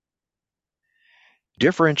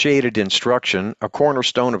Differentiated instruction, a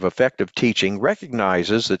cornerstone of effective teaching,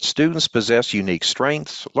 recognizes that students possess unique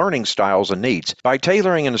strengths, learning styles, and needs. By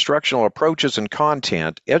tailoring instructional approaches and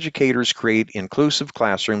content, educators create inclusive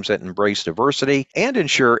classrooms that embrace diversity and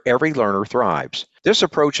ensure every learner thrives. This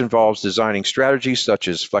approach involves designing strategies such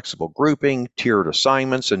as flexible grouping, tiered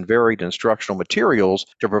assignments, and varied instructional materials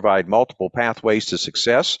to provide multiple pathways to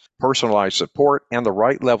success, personalized support, and the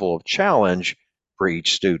right level of challenge for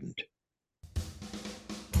each student.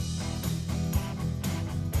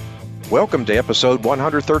 Welcome to episode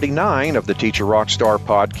 139 of the Teacher Rockstar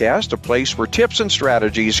podcast, a place where tips and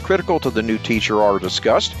strategies critical to the new teacher are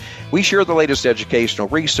discussed. We share the latest educational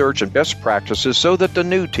research and best practices so that the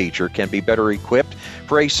new teacher can be better equipped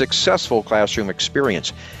for a successful classroom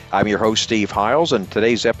experience. I'm your host, Steve Hiles, and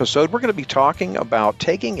today's episode, we're going to be talking about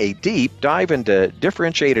taking a deep dive into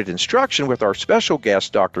differentiated instruction with our special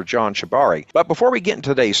guest, Dr. John Schembari. But before we get into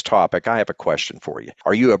today's topic, I have a question for you.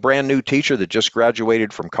 Are you a brand new teacher that just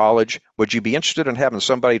graduated from college? Would you be interested in having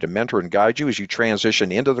somebody to mentor and guide you as you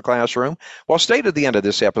transition into the classroom? Well, stay to the end of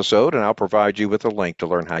this episode, and I'll provide you with a link to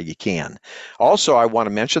learn how you can. Also, I want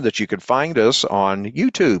to mention that you can find us on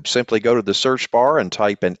YouTube. Simply go to the search bar and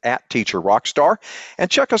type in @TeacherRockstar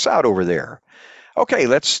and check us out over there. Okay,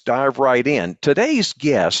 let's dive right in. Today's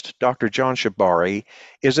guest, Dr. John Schembari,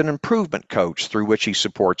 is an improvement coach through which he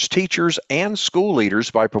supports teachers and school leaders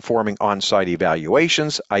by performing on-site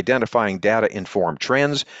evaluations, identifying data-informed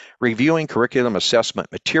trends, reviewing curriculum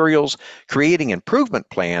assessment materials, creating improvement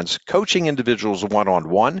plans, coaching individuals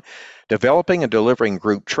one-on-one, developing and delivering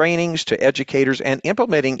group trainings to educators, and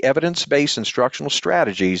implementing evidence-based instructional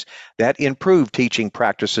strategies that improve teaching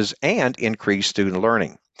practices and increase student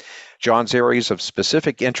learning. John's areas of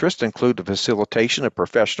specific interest include the facilitation of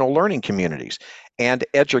professional learning communities and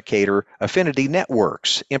educator affinity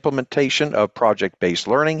networks, implementation of project-based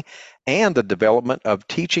learning, and the development of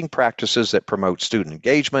teaching practices that promote student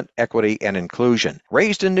engagement, equity, and inclusion.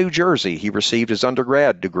 Raised in New Jersey, he received his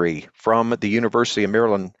undergrad degree from the University of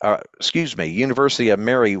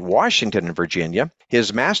Mary Washington in Virginia,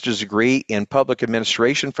 his master's degree in public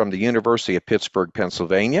administration from the University of Pittsburgh,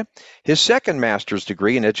 Pennsylvania, his second master's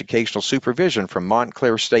degree in educational supervision from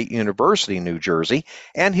Montclair State University, New Jersey,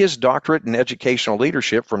 and his doctorate in educational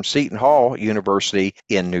leadership from Seton Hall University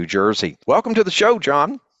in New Jersey. Welcome to the show,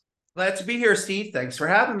 John. Glad to be here, Steve. Thanks for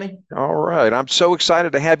having me. All right. I'm so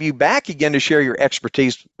excited to have you back again to share your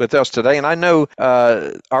expertise with us today. And I know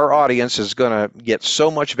our audience is going to get so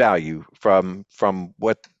much value from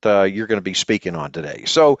what you're going to be speaking on today.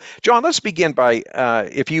 So, John, let's begin by,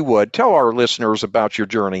 if you would, tell our listeners about your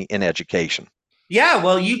journey in education. Yeah,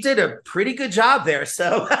 well, you did a pretty good job there.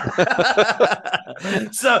 So,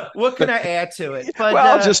 so what can I add to it? But,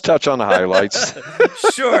 I'll just touch on the highlights.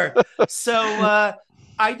 Sure. So,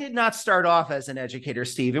 I did not start off as an educator,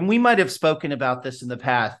 Steve, and we might have spoken about this in the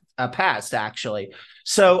past, actually.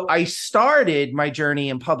 So I started my journey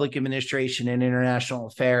in public administration and international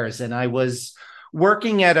affairs, and I was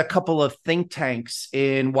working at a couple of think tanks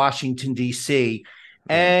in Washington, D.C.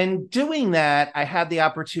 And doing that, I had the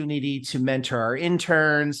opportunity to mentor our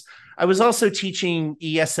interns. I was also teaching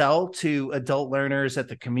ESL to adult learners at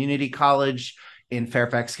the community college in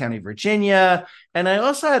Fairfax County, Virginia. And I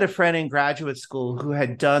also had a friend in graduate school who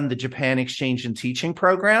had done the Japan Exchange and Teaching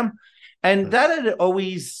program. And that had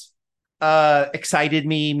always excited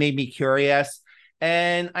me, made me curious.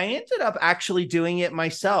 And I ended up actually doing it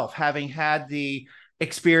myself, having had the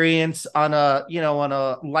experience on a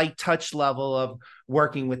light touch level of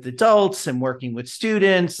working with adults and working with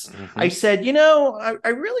students. Mm-hmm. I said, I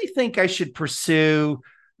really think I should pursue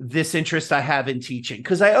this interest I have in teaching,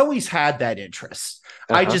 because I always had that interest.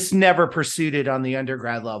 I just never pursued it on the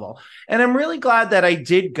undergrad level. And I'm really glad that I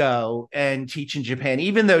did go and teach in Japan,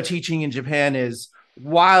 even though teaching in Japan is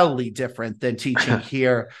wildly different than teaching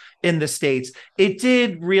here in the States. It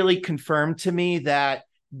did really confirm to me that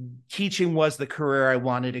teaching was the career I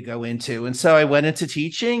wanted to go into. And so I went into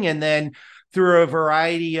teaching, and then through a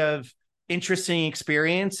variety of interesting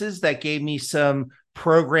experiences that gave me some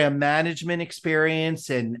program management experience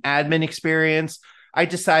and admin experience, I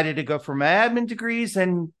decided to go for my admin degrees,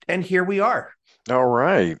 and here we are. All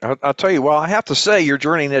right. I'll tell you, well, I have to say your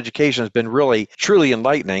journey in education has been really, truly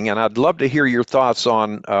enlightening, and I'd love to hear your thoughts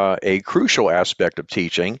on a crucial aspect of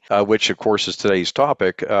teaching, which, of course, is today's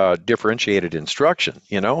topic, differentiated instruction,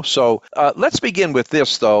 So let's begin with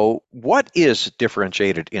this, though. What is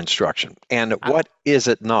differentiated instruction, and what is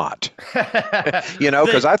it not?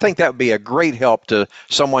 Because I think that would be a great help to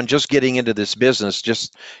someone just getting into this business,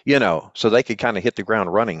 so they could kind of hit the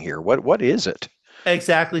ground running here. What is it?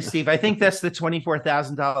 Exactly, Steve. I think that's the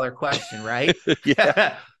 $24,000 question, right?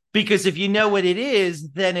 Yeah. Because if you know what it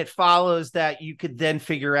is, then it follows that you could then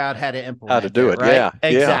figure out how to How to implement do it, it. right? Yeah. Yeah.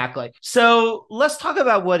 Exactly. So let's talk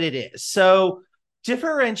about what it is. So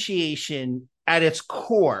differentiation at its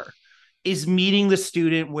core is meeting the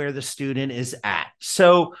student where the student is at.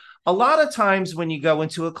 So a lot of times when you go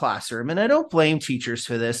into a classroom, and I don't blame teachers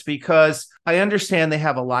for this because I understand they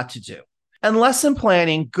have a lot to do. And lesson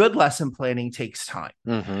planning, good lesson planning takes time.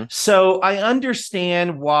 Mm-hmm. So I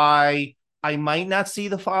understand why I might not see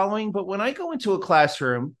the following, but when I go into a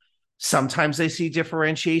classroom, sometimes I see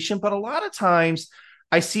differentiation, but a lot of times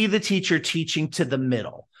I see the teacher teaching to the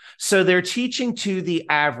middle. So they're teaching to the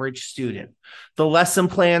average student. The lesson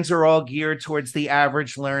plans are all geared towards the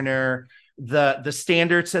average learner. The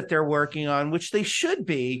standards that they're working on, which they should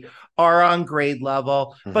be, are on grade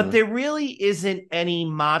level, but Mm-hmm. there really isn't any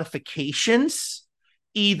modifications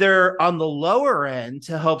either on the lower end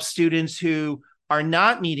to help students who are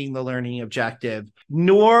not meeting the learning objective,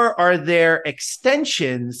 nor are there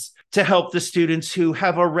extensions to help the students who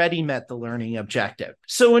have already met the learning objective.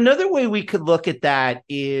 So another way we could look at that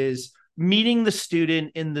is meeting the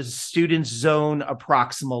student in the student's zone of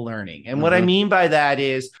proximal learning. And what I Mm-hmm. mean by that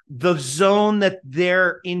is the zone that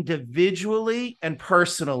they're individually and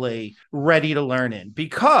personally ready to learn in.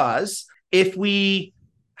 Because if we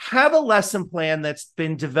have a lesson plan that's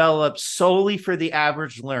been developed solely for the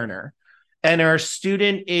average learner, and our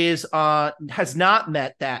student is has not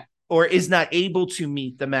met that or is not able to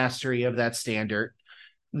meet the mastery of that standard,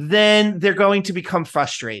 then they're going to become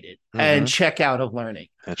frustrated and Mm-hmm. check out of learning.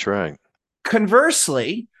 That's right.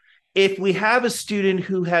 Conversely, if we have a student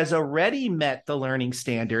who has already met the learning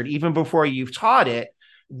standard, even before you've taught it,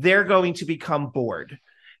 they're going to become bored.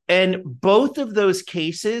 And both of those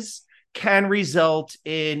cases can result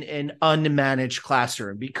in an unmanaged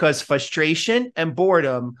classroom because frustration and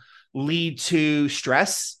boredom lead to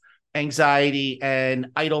stress, anxiety, and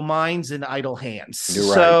idle minds and idle hands.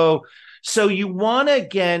 You're right. So you want to,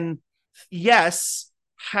 again, yes,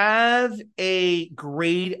 have a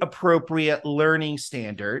grade appropriate learning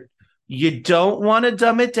standard. You don't want to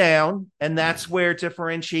dumb it down, and that's where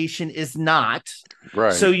differentiation is not.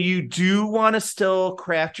 Right. So you do want to still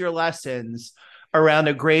craft your lessons around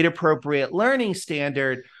a grade appropriate learning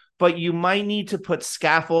standard, but you might need to put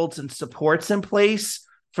scaffolds and supports in place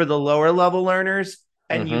for the lower level learners,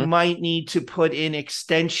 and you Mm-hmm. might need to put in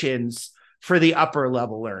extensions for the upper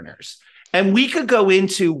level learners. And we could go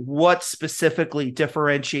into what specifically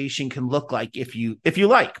differentiation can look like if you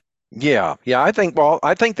like. Yeah, yeah, I think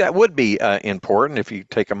that would be important if you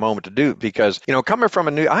take a moment to do, because, coming from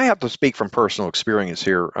I have to speak from personal experience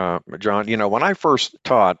here, John. When I first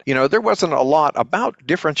taught, there wasn't a lot about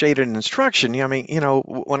differentiated instruction. I mean,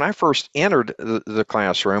 when I first entered the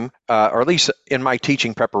classroom, or at least in my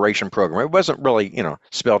teaching preparation program, it wasn't really,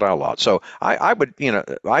 spelled out a lot. So I would,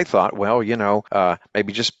 I thought, well,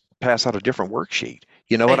 maybe just pass out a different worksheet.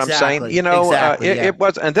 You know what I'm saying? Exactly. Yeah. It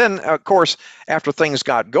was, and then of course, after things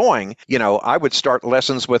got going, I would start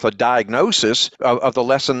lessons with a diagnosis of the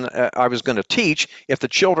lesson I was going to teach. If the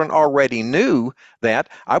children already knew that,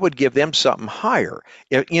 I would give them something higher.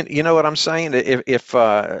 You know what I'm saying? If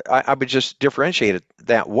I would just differentiate it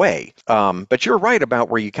that way. But you're right about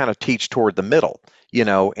where you kind of teach toward the middle,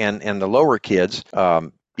 and the lower kids,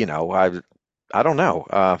 I don't know.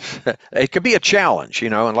 It could be a challenge,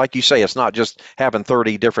 and like you say, it's not just having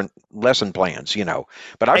 30 different lesson plans,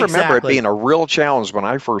 But I remember it being Exactly. a real challenge when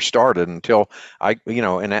I first started until I,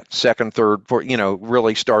 in that second, third, fourth,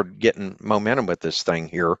 really started getting momentum with this thing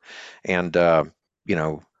here, and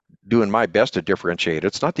doing my best to differentiate.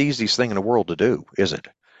 It's not the easiest thing in the world to do, is it?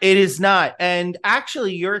 It is not. And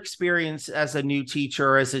actually, your experience as a new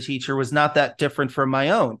teacher or as a teacher was not that different from my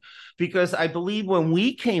own, because I believe when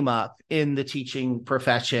we came up in the teaching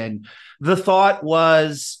profession, the thought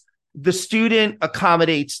was the student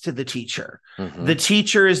accommodates to the teacher. Mm-hmm. The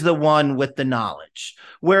teacher is the one with the knowledge.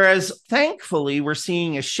 Whereas thankfully, we're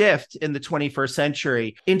seeing a shift in the 21st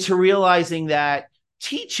century into realizing that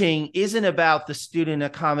teaching isn't about the student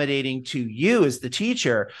accommodating to you as the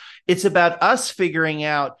teacher. It's about us figuring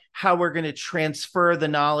out how we're going to transfer the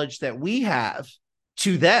knowledge that we have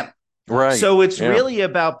to them. Right. So it's Yeah. really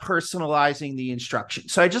about personalizing the instruction.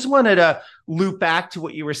 So I just wanted to loop back to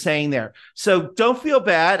what you were saying there. So don't feel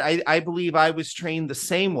bad. I believe I was trained the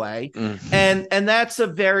same way. Mm-hmm. And that's a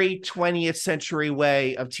very 20th century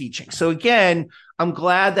way of teaching. So again, I'm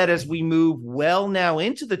glad that as we move well now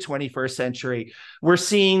into the 21st century, we're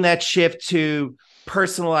seeing that shift to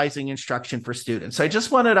personalizing instruction for students. So I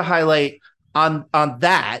just wanted to highlight on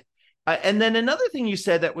that. And then another thing you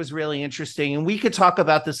said that was really interesting, and we could talk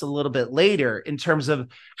about this a little bit later in terms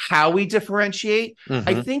of how we differentiate. I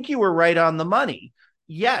Mm-hmm. think you were right on the money.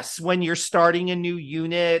 yes, when you're starting a new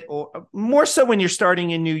unit, or more so when you're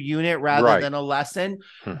starting a new unit rather Right. than a lesson,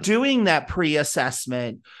 Mhm. doing that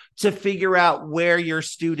pre-assessment to figure out where your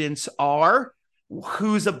students are,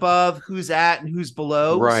 who's above, who's at, and who's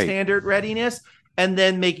below Right. standard readiness, and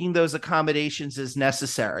then making those accommodations as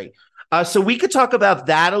necessary. So we could talk about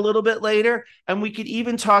that a little bit later, and we could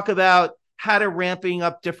even talk about how to ramping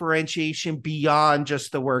up differentiation beyond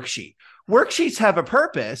just the worksheet. Worksheets have a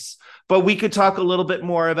purpose, but we could talk a little bit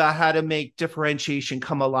more about how to make differentiation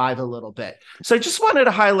come alive a little bit. So I just wanted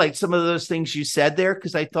to highlight some of those things you said there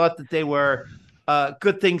because I thought that they were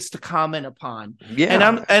good things to comment upon. And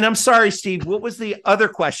Yeah. I'm sorry, Steve. What was the other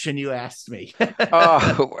question you asked me?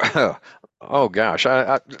 Oh gosh.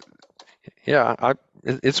 Yeah,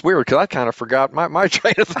 it's weird because I kind of forgot my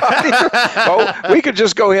train of thought here. Oh, we could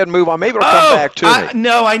just go ahead and move on. Maybe it'll come back to me.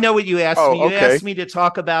 No, I know what you asked me. Oh, You okay. asked me to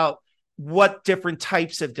talk about what different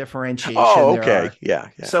types of differentiation Oh, there okay. are. Yeah,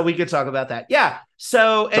 yeah. So we could talk about that. Yeah.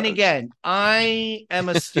 So, So, and again, I am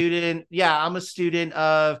a student. Yeah, I'm a student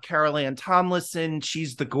of Carol Ann Tomlinson.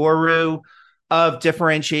 She's the guru of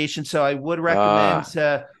differentiation. So I would recommend ah,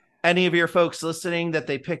 to any of your folks listening that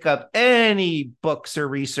they pick up any books or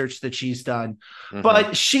research that she's done. hmm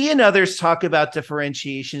But she and others talk about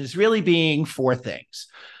differentiation as really being four things.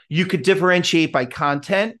 You could differentiate by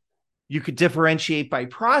content, you could differentiate by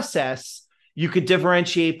process, you could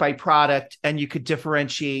differentiate by product, and you could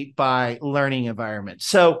differentiate by learning environment.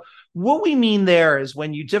 So what we mean there is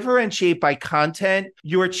when you differentiate by content,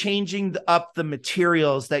 you're changing up the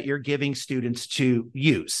materials that you're giving students to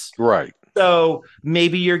use. right. So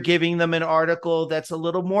maybe you're giving them an article that's a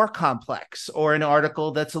little more complex or an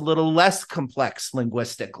article that's a little less complex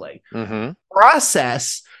linguistically. hmm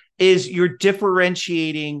Process is you're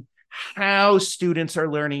differentiating how students are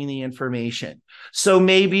learning the information. So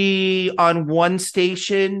maybe on one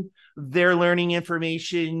station, they're learning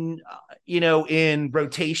information, in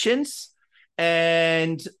rotations.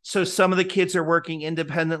 And so some of the kids are working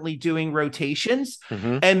independently doing rotations.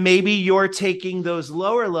 hmm And maybe you're taking those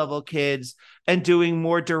lower level kids and doing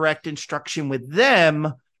more direct instruction with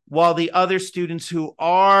them, while the other students who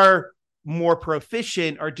are more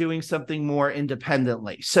proficient are doing something more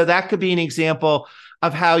independently. So that could be an example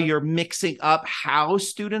of how you're mixing up how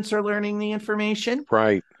students are learning the information.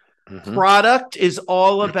 Right. hmm Product is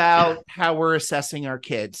all about how we're assessing our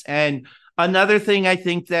kids. And another thing I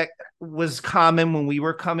think that was common when we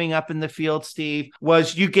were coming up in the field, Steve,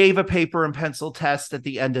 was you gave a paper and pencil test at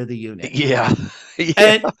the end of the unit. Yeah.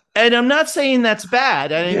 Yeah. And I'm not saying that's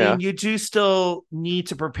bad. And I Yeah. mean, you do still need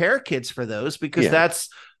to prepare kids for those because Yeah. that's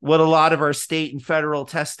what a lot of our state and federal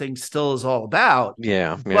testing still is all about.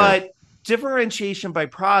 Yeah. Yeah. But differentiation by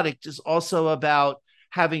product is also about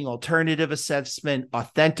having alternative assessment,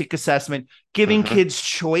 authentic assessment, giving hmm kids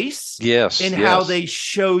choice Yes. in how Yes. they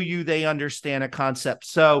show you they understand a concept.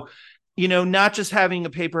 So, not just having a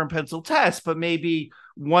paper and pencil test, but maybe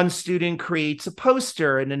one student creates a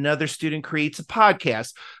poster and another student creates a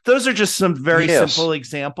podcast. Those are just some very Yes. simple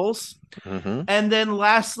examples. hmm And then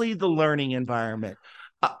lastly, the learning environment.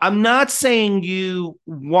 I'm not saying you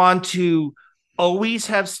want to always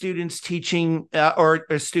have students teaching or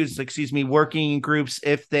students, excuse me, working in groups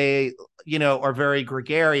if they, are very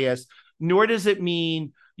gregarious, nor does it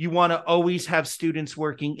mean you want to always have students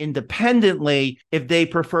working independently if they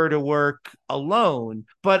prefer to work alone.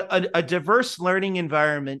 But a diverse learning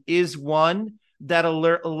environment is one that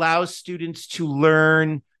allows students to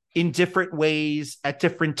learn in different ways at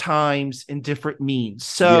different times in different means.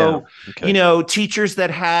 Yeah. So, Okay. teachers that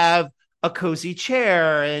have a cozy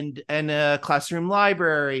chair and a classroom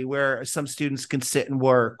library where some students can sit and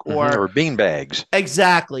work, Or or bean bags.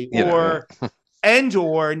 exactly, Yeah. or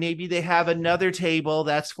maybe they have another table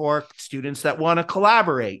that's for students that want to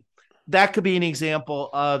collaborate. That could be an example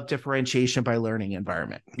of differentiation by learning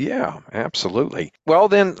environment. Yeah, absolutely. Well,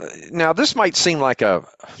 then, now this might seem like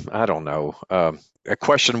I don't know, a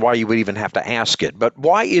question why you would even have to ask it, but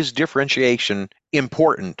why is differentiation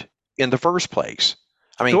important in the first place?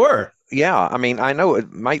 I mean, Sure. yeah, I mean, I know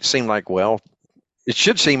it might seem like, well, it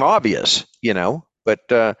should seem obvious,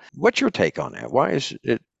 but what's your take on that? Why is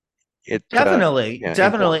it Definitely. yeah, important?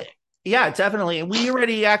 Definitely. Yeah, definitely. And we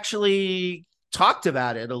already actually talked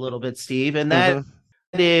about it a little bit, Steve. And that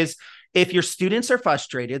hmm is, if your students are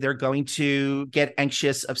frustrated, they're going to get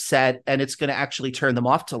anxious, upset, and it's going to actually turn them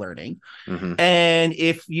off to learning. hmm And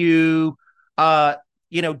if you,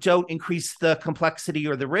 don't increase the complexity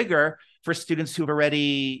or the rigor for students who've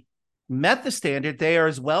already met the standard, they are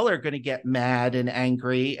as well are going to get mad and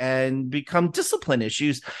angry and become discipline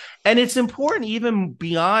issues. And it's important, even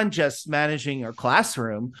beyond just managing your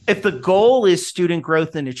classroom. If the goal is student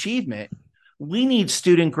growth and achievement, we need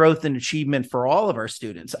student growth and achievement for all of our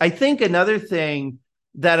students. I think another thing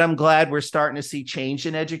that I'm glad we're starting to see change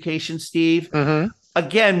in education, Steve,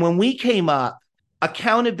 again, when we came up,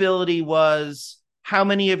 accountability was how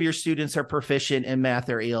many of your students are proficient in math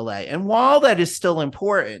or ELA. And while that is still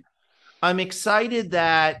important, I'm excited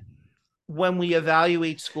that when we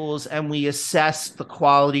evaluate schools and we assess the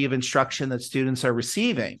quality of instruction that students are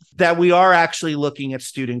receiving, that we are actually looking at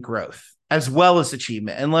student growth as well as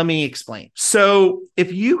achievement. And let me explain. So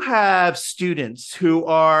if you have students who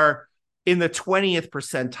are in the 20th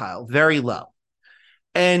percentile, very low,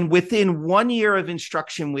 and within 1 year of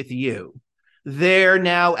instruction with you, they're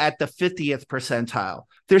now at the 50th percentile.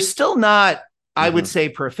 They're still not, I would say,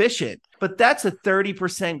 proficient, but that's a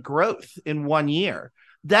 30% growth in 1 year.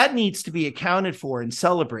 That needs to be accounted for and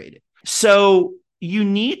celebrated. So you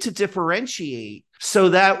need to differentiate so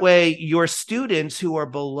that way your students who are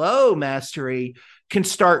below mastery can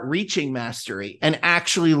start reaching mastery and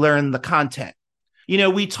actually learn the content. You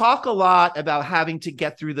know, we talk a lot about having to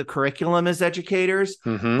get through the curriculum as educators,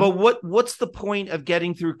 but what's the point of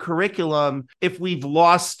getting through curriculum if we've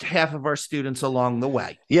lost half of our students along the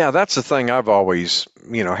way? Yeah, that's the thing I've always,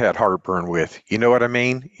 had heartburn with. You know what I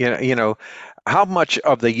mean? How much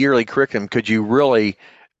of the yearly curriculum could you really,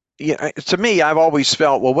 to me, I've always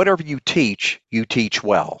felt, well, whatever you teach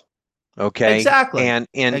well. Okay. Exactly. And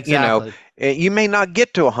Exactly. you may not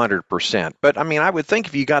get to 100%, but I mean, I would think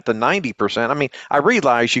if you got to 90%, I mean, I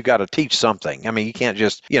realize you got to teach something. I mean, you can't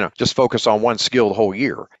just, just focus on one skill the whole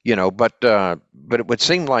year, but it would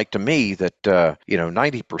seem like to me that,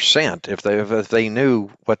 90%, if they knew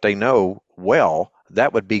what they know well,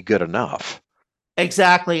 that would be good enough.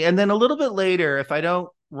 Exactly. And then a little bit later, if I don't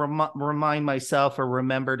remind myself or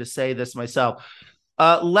remember to say this myself,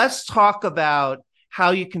 let's talk about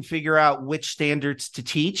how you can figure out which standards to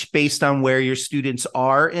teach based on where your students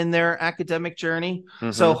are in their academic journey.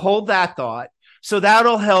 So hold that thought. So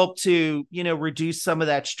that'll help to, reduce some of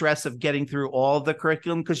that stress of getting through all of the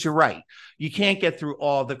curriculum, because you're right. You can't get through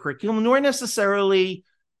all the curriculum, nor necessarily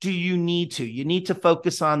do you need to. You need to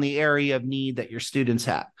focus on the area of need that your students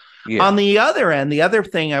have. Yeah. On the other end, the other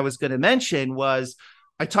thing I was going to mention was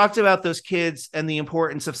I talked about those kids and the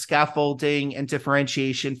importance of scaffolding and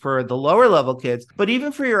differentiation for the lower level kids, but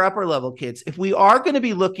even for your upper level kids, if we are going to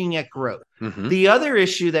be looking at growth, the other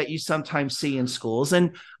issue that you sometimes see in schools,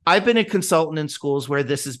 and I've been a consultant in schools where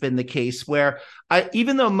this has been the case, where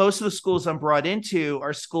even though most of the schools I'm brought into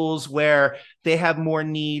are schools where they have more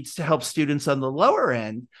needs to help students on the lower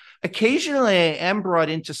end, occasionally I am brought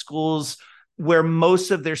into schools where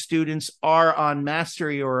most of their students are on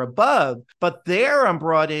mastery or above, but there I'm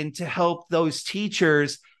brought in to help those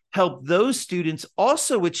teachers help those students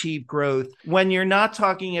also achieve growth when you're not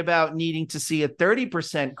talking about needing to see a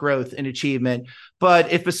 30% growth in achievement,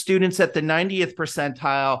 but if a student's at the 90th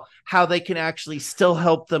percentile, how they can actually still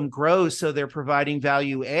help them grow so they're providing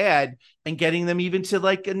value add and getting them even to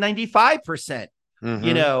like a 95%.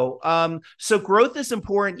 So growth is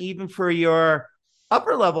important even for your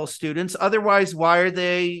upper level students. Otherwise, why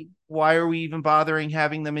are we even bothering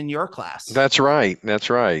having them in your class? That's right.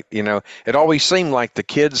 It always seemed like the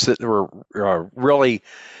kids that were really,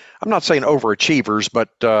 I'm not saying overachievers, but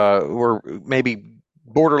were maybe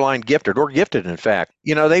borderline gifted or gifted, in fact,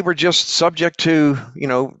 they were just subject to,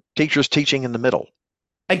 teachers teaching in the middle.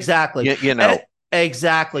 Exactly.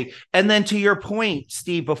 Exactly. And then to your point,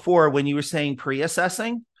 Steve, before when you were saying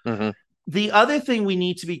pre-assessing, the other thing we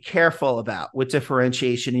need to be careful about with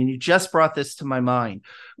differentiation, and you just brought this to my mind,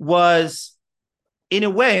 was in a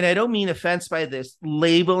way, and I don't mean offense by this,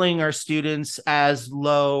 labeling our students as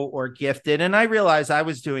low or gifted. And I realize I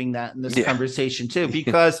was doing that in this conversation too,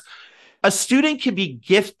 because a student can be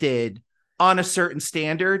gifted on a certain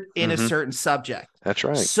standard in a certain subject. That's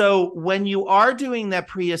right. So when you are doing that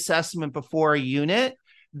pre-assessment before a unit,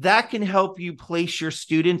 that can help you place your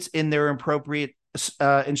students in their appropriate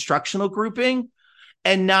instructional grouping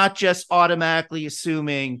and not just automatically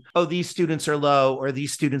assuming, oh, these students are low or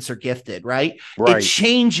these students are gifted, right? It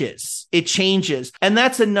changes. And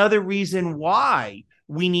that's another reason why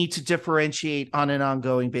we need to differentiate on an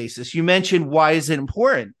ongoing basis. You mentioned, why is it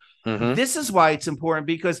important? This is why it's important,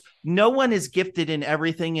 because no one is gifted in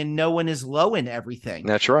everything and no one is low in everything.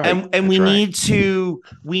 That's right. And we need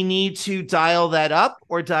to dial that up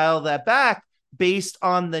or dial that back based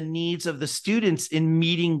on the needs of the students in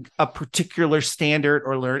meeting a particular standard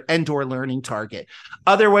or learning target.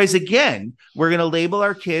 Otherwise, again, we're going to label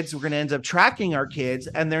our kids, we're going to end up tracking our kids,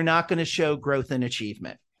 and they're not going to show growth and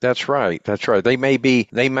achievement. That's right. That's right. They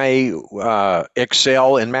may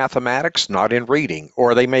excel in mathematics, not in reading,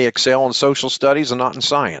 or they may excel in social studies and not in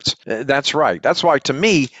science. That's right. That's why, to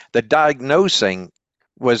me, the diagnosing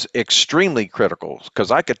was extremely critical,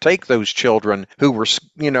 because I could take those children who were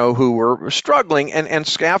struggling, and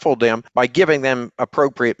scaffold them by giving them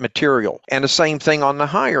appropriate material. And the same thing on the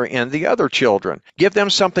higher end, the other children, give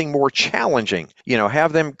them something more challenging,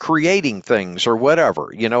 have them creating things or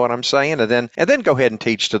whatever, you know what I'm saying? And then go ahead and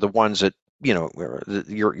teach to the ones that,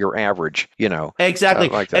 your average, Exactly.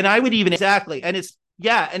 like that. And I would even exactly. And it's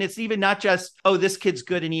yeah, and it's even not just, oh, this kid's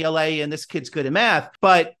good in ELA and this kid's good in math,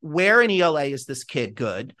 but where in ELA is this kid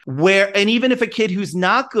good? Where, and even if a kid who's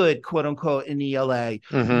not good, quote unquote, in ELA,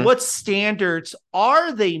 Mm-hmm. what standards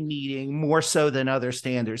are they meeting more so than other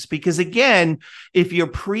standards? Because again, if you're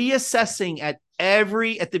pre-assessing at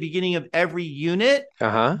the beginning of every unit,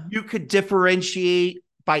 Uh-huh. you could differentiate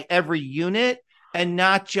by every unit and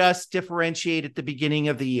not just differentiate at the beginning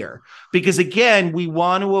of the year. Because again, we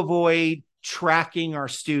want to avoid tracking our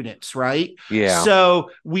students, right? Yeah. So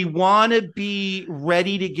we want to be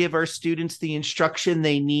ready to give our students the instruction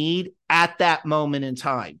they need at that moment in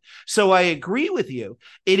time. So I agree with you.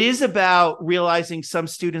 It is about realizing some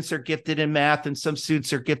students are gifted in math and some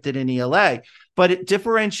students are gifted in ELA. But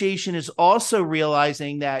differentiation is also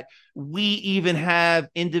realizing that we even have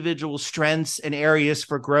individual strengths and areas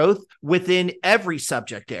for growth within every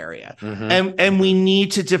subject area. Mm-hmm. And we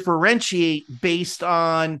need to differentiate based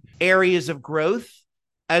on areas of growth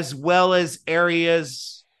as well as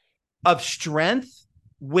areas of strength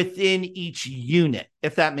within each unit,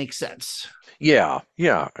 if that makes sense. Yeah,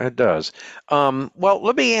 yeah, it does. Well,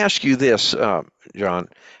 let me ask you this, John.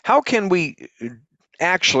 How can we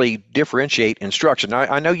actually differentiate instruction?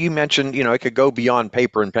 I know you mentioned, it could go beyond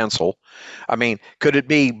paper and pencil. I mean, could it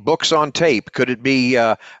be books on tape? Could it be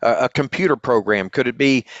a computer program? Could it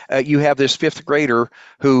be you have this fifth grader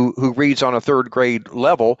who reads on a third grade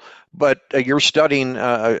level, but you're studying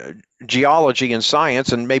geology and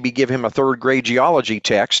science, and maybe give him a third grade geology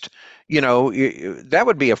text? That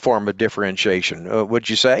would be a form of differentiation, would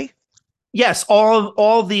you say? Yes,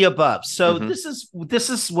 all the above. So Mm-hmm. this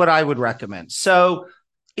is what I would recommend. So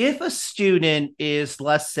if a student is,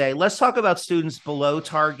 let's talk about students below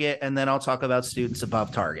target, and then I'll talk about students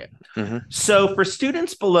above target. Mm-hmm. So for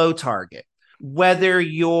students below target, whether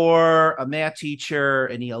you're a math teacher,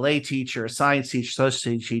 an ELA teacher, a science teacher, social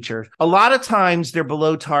studies teacher, a lot of times they're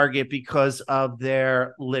below target because of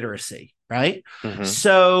their literacy, right? Mm-hmm.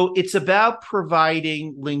 So it's about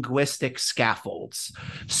providing linguistic scaffolds.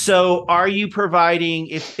 So are you providing,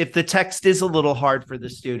 if the text is a little hard for the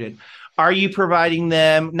student, are you providing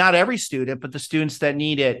them, not every student, but the students that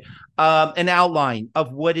need it, an outline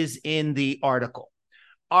of what is in the article?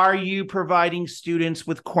 Are you providing students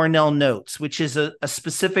with Cornell Notes, which is a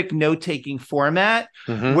specific note-taking format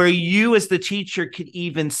Mm-hmm. where you as the teacher could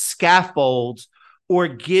even scaffold or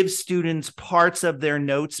give students parts of their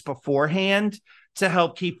notes beforehand to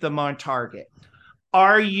help keep them on target?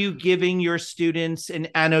 Are you giving your students an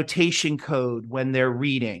annotation code when they're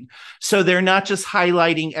reading? So they're not just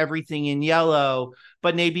highlighting everything in yellow,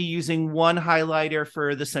 but maybe using one highlighter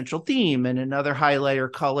for the central theme and another highlighter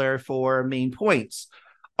color for main points.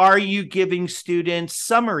 Are you giving students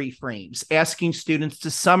summary frames, asking students to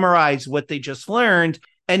summarize what they just learned?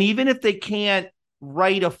 And even if they can't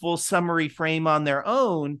write a full summary frame on their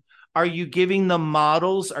own, are you giving them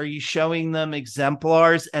models? Are you showing them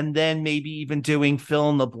exemplars, and then maybe even doing fill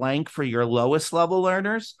in the blank for your lowest level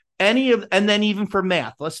learners? And then even for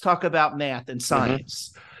math, let's talk about math and Mm-hmm.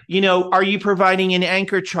 science. Are you providing an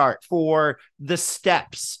anchor chart for the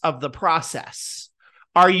steps of the process?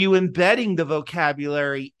 Are you embedding the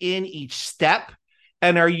vocabulary in each step?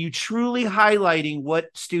 And are you truly highlighting what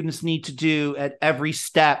students need to do at every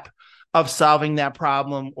step of solving that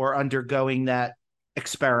problem or undergoing that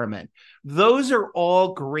experiment? Those are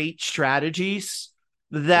all great strategies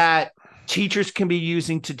that teachers can be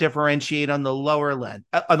using to differentiate on the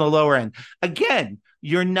lower end. Again,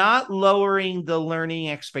 you're not lowering the learning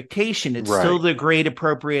expectation. It's still Right. the grade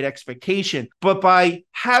appropriate expectation. But by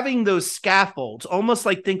having those scaffolds, almost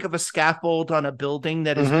like think of a scaffold on a building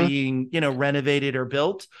that is Mm-hmm. being, renovated or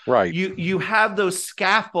built, Right. you have those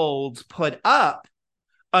scaffolds put up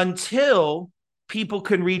until people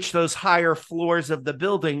can reach those higher floors of the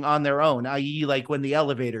building on their own, i.e., like when the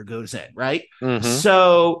elevator goes in, right? Mm-hmm.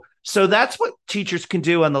 So that's what teachers can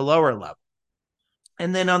do on the lower level.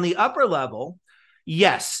 And then on the upper level,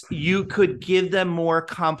 yes, you could give them more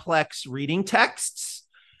complex reading texts.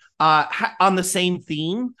 on the same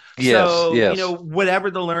theme. Yes, So, yes.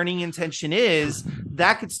 whatever the learning intention is,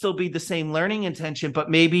 that could still be the same learning intention, but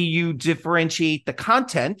maybe you differentiate the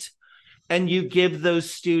content and you give those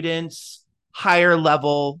students higher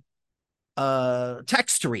level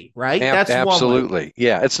text to read, right? That's one way. Absolutely.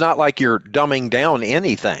 Yeah. It's not like you're dumbing down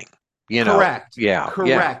anything, you know. Correct. Yeah. Yeah.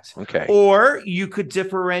 Correct. Okay. Or you could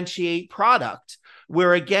differentiate product,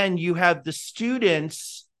 where again, you have the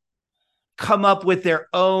students come up with their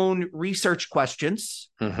own research questions.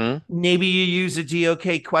 Mm-hmm. Maybe you use a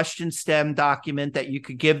DOK question stem document that you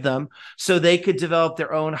could give them so they could develop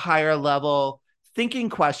their own higher level thinking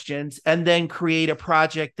questions and then create a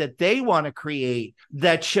project that they want to create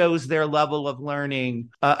that shows their level of learning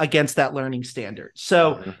against that learning standard.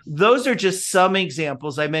 So Mm-hmm. those are just some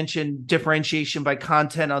examples. I mentioned differentiation by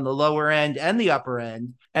content on the lower end and the upper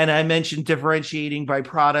end. And I mentioned differentiating by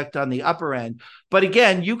product on the upper end. But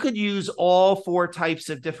again, you could use all four types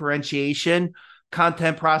of differentiation: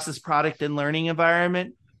 content, process, product, and learning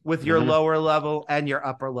environment with your Mm-hmm. lower level and your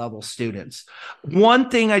upper level students. One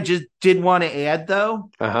thing I just did want to add, though,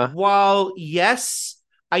 Uh-huh. while yes,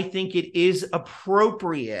 I think it is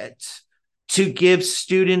appropriate to give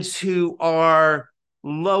students who are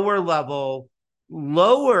lower level,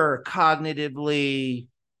 lower cognitively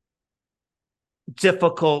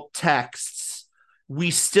difficult texts, we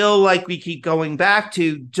still, like we keep going back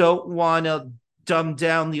to, don't want to dumb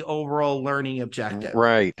down the overall learning objective.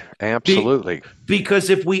 Right. Absolutely. Because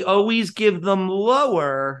if we always give them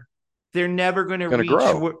lower, they're never going to Going to reach.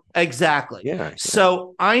 grow. Exactly. Yeah.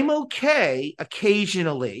 So I'm okay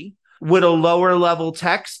occasionally with a lower level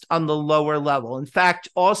text on the lower level. In fact,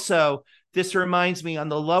 also, this reminds me, on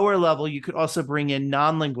the lower level, you could also bring in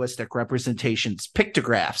non-linguistic representations,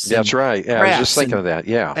 pictographs. That's right. Yeah, I was just thinking of that.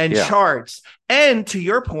 Yeah. And Yeah. charts. And to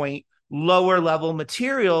your point, lower level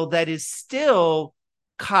material that is still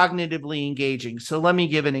cognitively engaging. So let me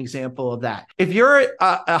give an example of that. If you're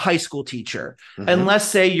a high school teacher, Mm-hmm. and let's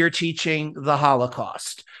say you're teaching the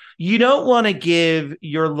Holocaust, you don't want to give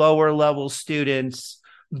your lower level students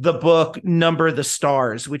the book Number the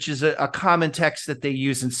Stars, which is a common text that they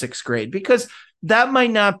use in sixth grade, because that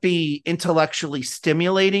might not be intellectually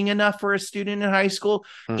stimulating enough for a student in high school,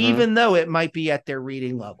 Mm-hmm. even though it might be at their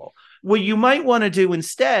reading level. What you might want to do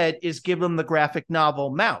instead is give them the graphic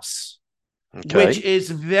novel Mouse, which is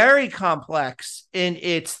very complex in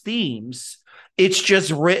its themes. It's just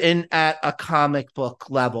written at a comic book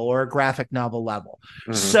level or a graphic novel level.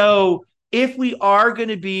 Mm-hmm. So if we are going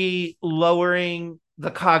to be lowering the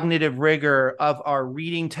cognitive rigor of our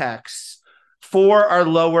reading texts for our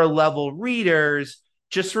lower level readers,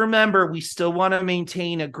 just remember, we still want to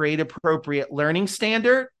maintain a grade appropriate learning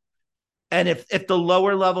standard. And if the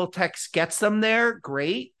lower level text gets them there,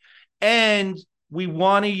 great. And we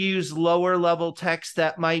want to use lower level text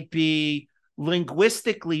that might be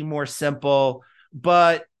linguistically more simple,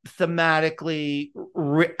 but thematically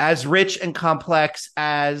as rich and complex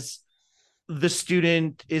as the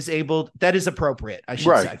student is able, that is appropriate, I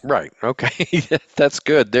should say. Right. Okay. That's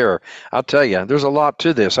good there. I'll tell you, there's a lot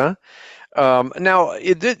to this, huh? Now,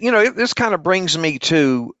 this kind of brings me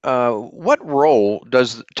to what role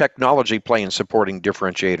does technology play in supporting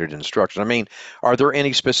differentiated instruction? I mean, are there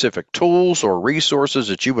any specific tools or resources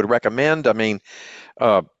that you would recommend? I mean,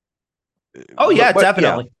 oh yeah, yeah.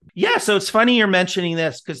 definitely. Yeah. So it's funny you're mentioning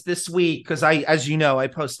this, because this week, because as you know, I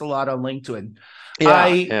post a lot on LinkedIn.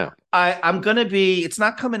 Yeah. I'm going to be, it's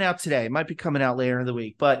not coming out today. It might be coming out later in the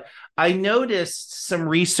week, but I noticed some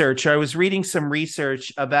research. I was reading some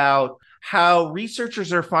research about how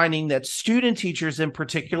researchers are finding that student teachers in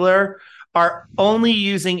particular are only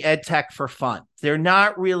using ed tech for fun. They're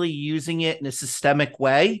not really using it in a systemic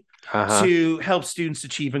way to help students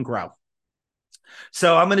achieve and grow.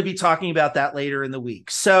 So I'm going to be talking about that later in the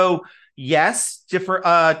week. So yes,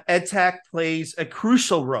 ed tech plays a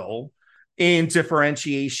crucial role in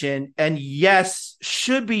differentiation, and yes,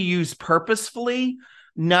 should be used purposefully,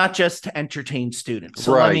 not just to entertain students.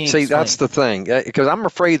 So right. See, that's the thing, because I'm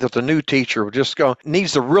afraid that the new teacher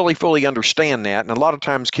needs to really fully understand that. And a lot of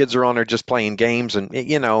times kids are on there just playing games and,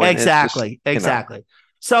 Exactly. And Exactly.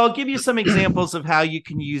 So I'll give you some examples of how you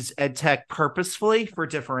can use ed tech purposefully for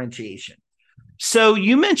differentiation. So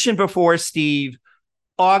you mentioned before, Steve,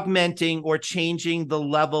 augmenting or changing the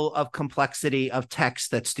level of complexity of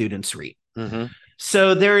text that students read. Mm-hmm.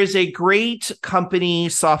 So there is a great company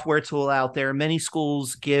software tool out there. Many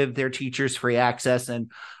schools give their teachers free access,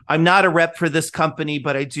 and I'm not a rep for this company,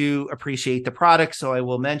 but I do appreciate the product, so I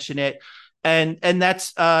will mention it. and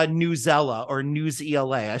that's Newsela or News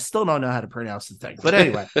ELA. I still don't know how to pronounce the thing, but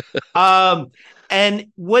anyway. And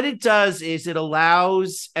what it does is it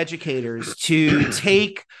allows educators to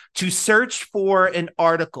search for an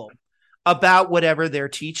article about whatever they're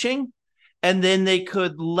teaching, and then they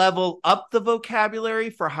could level up the vocabulary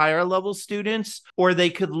for higher level students, or they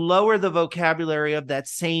could lower the vocabulary of that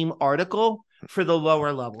same article for the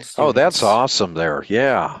lower level Oh, that's students. awesome there.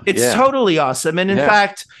 Yeah. It's Yeah. totally awesome. And in Yeah.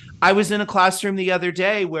 fact, I was in a classroom the other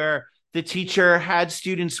day where the teacher had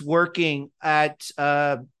students working at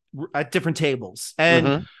different tables, and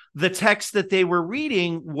Hmm. the text that they were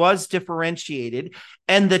reading was differentiated.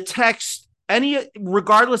 And the text, any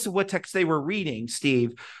regardless of what text they were reading,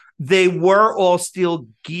 Steve, they were all still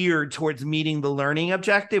geared towards meeting the learning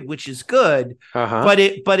objective, which is good, Uh-huh.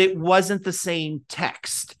 but it wasn't the same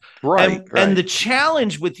text. Right, And right. the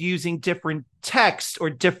challenge with using different text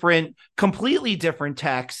or completely different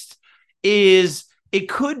text is it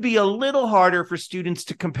could be a little harder for students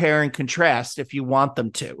to compare and contrast if you want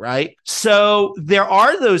them to, right? So there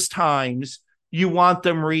are those times you want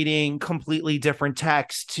them reading completely different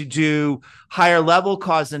text to do higher level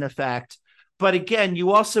cause and effect. But again,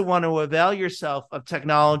 you also want to avail yourself of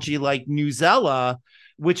technology like Newsela,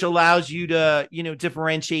 which allows you to,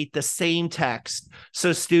 differentiate the same text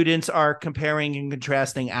so students are comparing and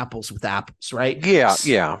contrasting apples with apples, right? Yeah,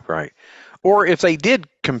 yeah, right. Or if they did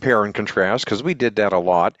compare and contrast, because we did that a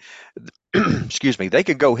lot, excuse me, they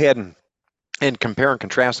could go ahead and compare and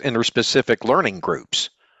contrast in their specific learning groups.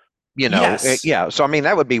 Yes. Yeah. So I mean,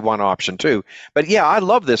 that would be one option too. But yeah, I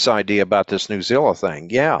love this idea about this New Zilla thing.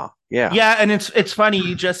 Yeah, yeah. Yeah, and it's funny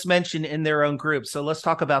you just mentioned in their own group. So let's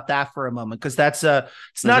talk about that for a moment because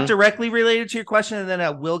it's not Hmm. directly related to your question, and then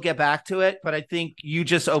I will get back to it. But I think you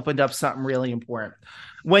just opened up something really important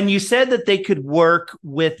when you said that they could work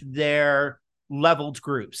with their leveled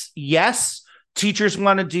groups. Yes, teachers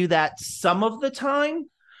want to do that some of the time,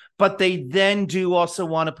 but they then do also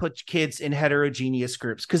want to put kids in heterogeneous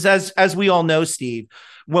groups because as we all know, Steve,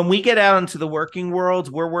 when we get out into the working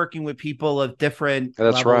world, we're working with people of different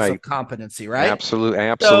That's levels of right. competency, right? Absolutely, So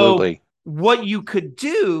absolutely. what you could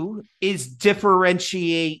do is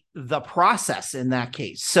differentiate the process in that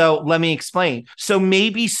case. So let me explain. So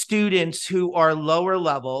maybe students who are lower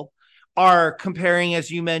level are comparing,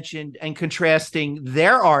 as you mentioned, and contrasting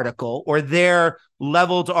their article or their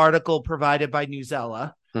leveled article provided by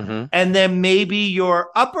Newsela. Hmm. And then maybe your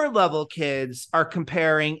upper level kids are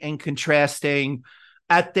comparing and contrasting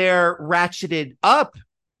at their ratcheted up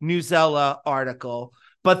Newsela article.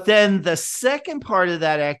 But then the second part of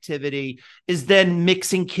that activity is then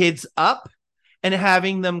mixing kids up and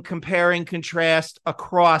having them compare and contrast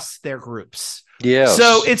across their groups. So Yes.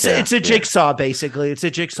 Yeah. it's a Yeah. jigsaw, basically. It's a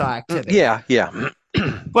jigsaw activity. Yeah. Yeah.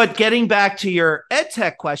 But getting back to your ed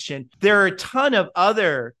tech question, there are a ton of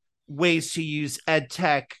other ways to use ed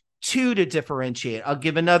tech to differentiate. I'll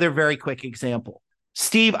give another very quick example.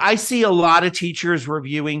 Steve, I see a lot of teachers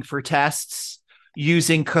reviewing for tests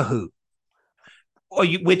using Kahoot,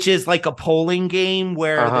 which is like a polling game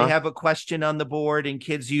where they Uh-huh. have a question on the board and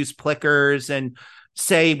kids use clickers and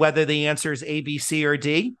say whether the answer is A, B, C, or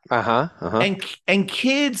D. Uh-huh. Uh-huh. And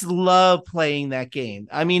kids love playing that game.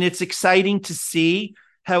 I mean, it's exciting to see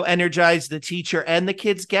how energized the teacher and the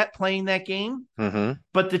kids get playing that game. Hmm.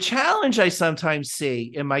 But the challenge I sometimes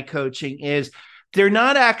see in my coaching is they're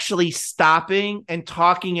not actually stopping and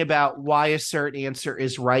talking about why a certain answer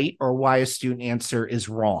is right or why a student answer is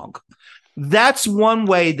wrong. That's one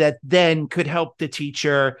way that then could help the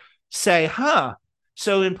teacher say,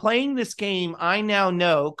 so in playing this game, I now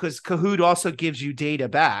know because Kahoot also gives you data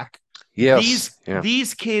back. Yes. Yeah.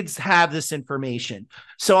 These kids have this information.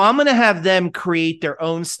 So I'm going to have them create their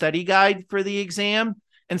own study guide for the exam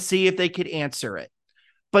and see if they could answer it.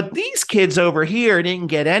 But these kids over here didn't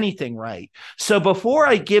get anything right. So before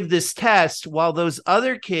I give this test, while those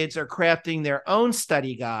other kids are crafting their own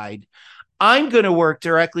study guide, I'm going to work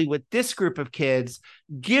directly with this group of kids,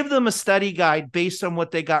 give them a study guide based on what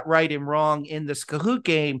they got right and wrong in this Kahoot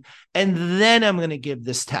game, and then I'm going to give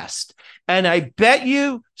this test. And I bet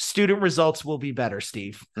you student results will be better,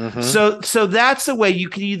 Steve. Hmm. So that's a way you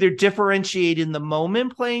can either differentiate in the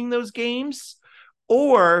moment playing those games,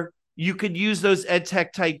 or you could use those ed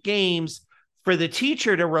tech type games for the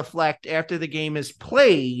teacher to reflect after the game is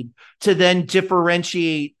played to then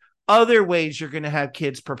differentiate other ways you're going to have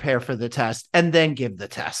kids prepare for the test and then give the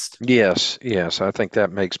test. Yes. Yes. I think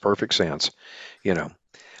that makes perfect sense. You know.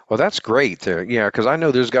 Well, that's great there. Yeah, because I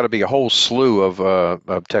know there's got to be a whole slew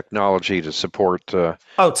of technology to support,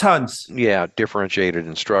 Oh, tons. yeah, differentiated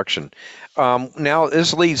instruction. Now,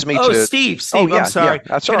 this leads me Oh, to, oh, Steve, I'm yeah, yeah, sorry.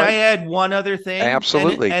 that's all Can I right. add one other thing?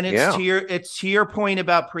 Absolutely. And Yeah. it's to your point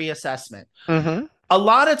about pre-assessment. Mm-hmm. A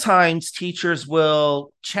lot of times teachers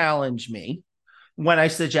will challenge me when I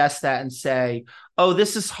suggest that and say, "Oh,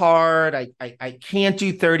 this is hard. I can't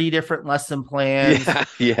do 30 different lesson plans. Yeah.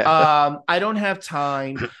 Yeah. I don't have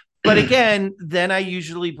time." But again, then I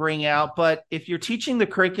usually bring out, but if you're teaching the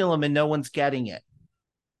curriculum and no one's getting it,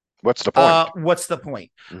 What's the point? what's the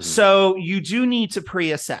point? Hmm. So you do need to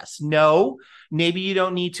pre-assess. No, maybe you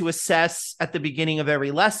don't need to assess at the beginning of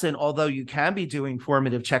every lesson, although you can be doing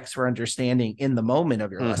formative checks for understanding in the moment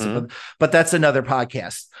of your lesson, Hmm. but that's another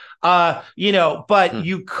podcast. But Hmm.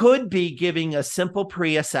 you could be giving a simple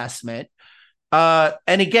pre-assessment.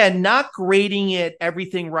 And again, not grading it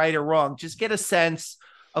everything right or wrong, just get a sense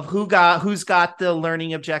of who's got the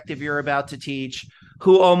learning objective you're about to teach,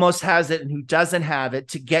 who almost has it and who doesn't have it,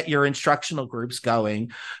 to get your instructional groups going.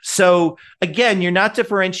 So again, you're not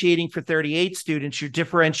differentiating for 38 students, you're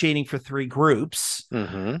differentiating for three groups.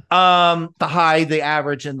 Hmm. The high, the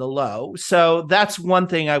average, and the low. So that's one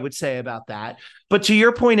thing I would say about that. But to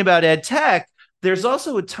your point about ed tech, there's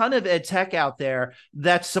also a ton of ed tech out there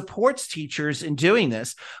that supports teachers in doing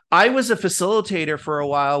this. I was a facilitator for a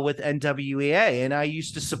while with NWEA, and I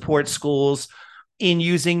used to support schools in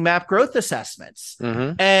using map growth assessments.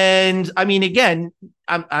 Hmm. And I mean, again,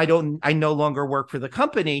 I no longer work for the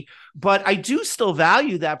company, but I do still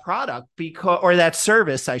value that product or that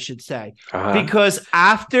service, I should say, Uh-huh. because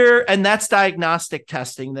and that's diagnostic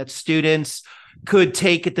testing that students could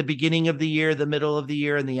take at the beginning of the year, the middle of the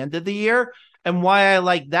year, and the end of the year. And why I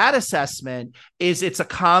like that assessment is it's a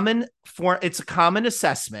common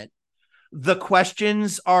assessment. The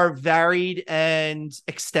questions are varied and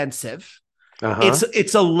extensive. Uh-huh.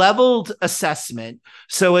 It's a leveled assessment.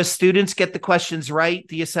 So as students get the questions right,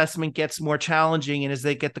 the assessment gets more challenging. And as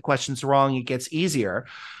they get the questions wrong, it gets easier.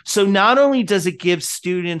 So not only does it give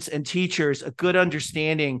students and teachers a good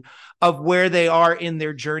understanding of where they are in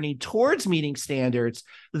their journey towards meeting standards,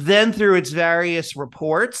 then through its various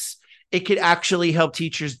reports, it could actually help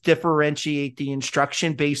teachers differentiate the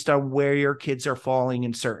instruction based on where your kids are falling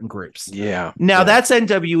in certain groups. Yeah. Now, Yeah. that's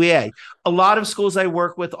NWEA. A lot of schools I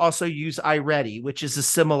work with also use iReady, which is a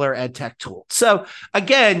similar ed tech tool. So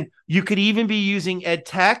again, you could even be using ed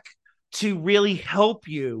tech to really help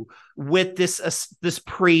you with this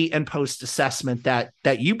pre and post assessment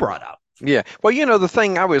that you brought up. Yeah. Well, the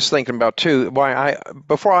thing I was thinking about too,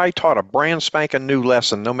 before I taught a brand spanking new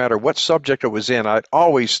lesson, no matter what subject it was in, I'd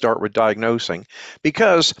always start with diagnosing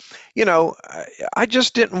because, I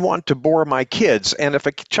just didn't want to bore my kids. And if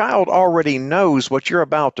a child already knows what you're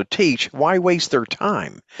about to teach, why waste their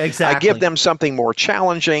time? I give Exactly. them something more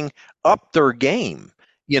challenging, up their game,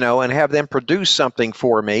 and have them produce something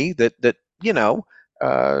for me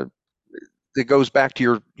uh, that goes back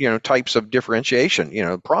to your types of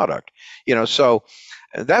differentiation, product, so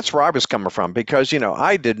that's where I was coming from because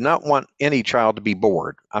I did not want any child to be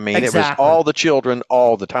bored. I mean, it was Exactly. all the children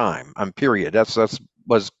all the time. Period. That's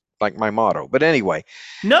was like my motto. But anyway,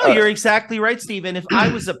 No, uh, you're exactly right, Stephen. If I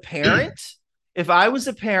was a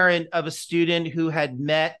parent of a student who had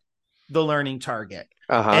met the learning target,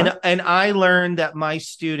 uh-huh. and I learned that my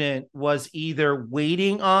student was either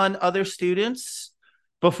waiting on other students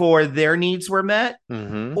before their needs were met,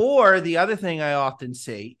 Mm-hmm. or the other thing I often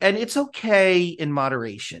see, and it's okay in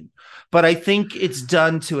moderation, but I think it's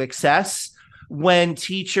done to excess when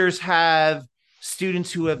teachers have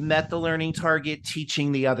students who have met the learning target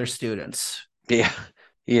teaching the other students. Yeah.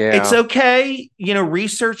 It's Yeah. okay.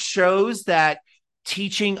 Research shows that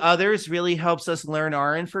teaching others really helps us learn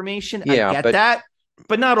our information. I Yeah. get But that,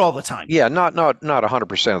 but not all the time. yeah, not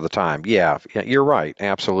 100% of the time. Yeah. Yeah, you're right.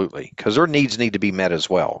 Absolutely. Because their needs need to be met as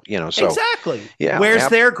well. So Exactly. yeah, Where's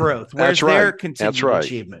their growth? that's Where's their right. That's continued right.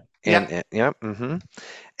 achievement? And, Yep. yeah. Mm-hmm.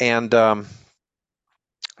 And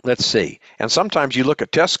let's see. And sometimes you look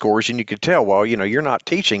at test scores and you could tell, well, you're not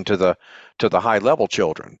teaching to the high level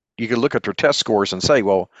children. You could look at their test scores and say,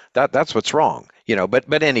 well, that's what's wrong.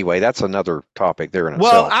 But anyway, that's another topic there in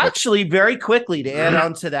Well, itself. But actually, very quickly to add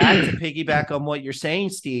on to that, to piggyback on what you're saying,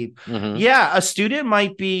 Steve, hmm. yeah, a student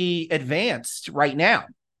might be advanced right now,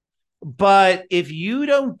 but if you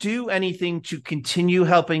don't do anything to continue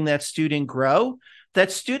helping that student grow,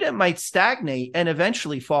 that student might stagnate and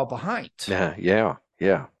eventually fall behind. Yeah, yeah,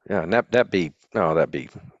 yeah, yeah. And that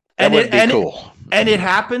And wouldn't it be and it, cool. and it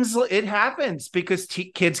happens. It happens because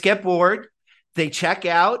kids get bored, they check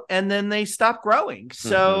out, and then they stop growing. Hmm.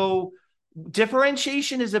 So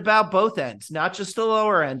Differentiation is about both ends, not just the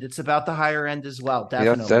lower end. It's about the higher end as well. Yeah,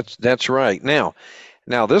 Definitely. that's right. Now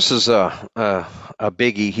this is a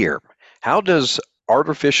biggie here. How does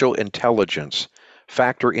artificial intelligence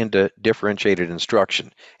factor into differentiated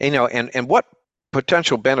instruction? And what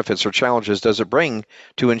potential benefits or challenges does it bring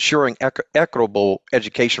to ensuring equitable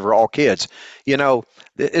education for all kids?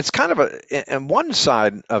 It's kind of and one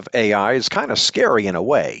side of AI is kind of scary in a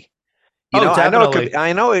way. Oh, I know it could be, definitely.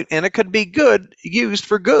 I know it, and it could be good used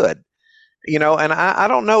for good. And I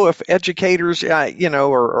don't know if educators, are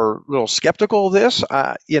a little skeptical of this,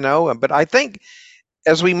 but I think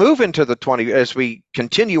as we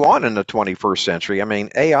continue on in the 21st century, I mean,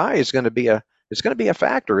 AI is going to be it's going to be a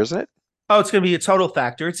factor, isn't it? Oh, it's going to be a total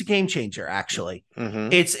factor. It's a game changer, actually.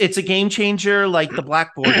 Mm-hmm. It's a game changer like the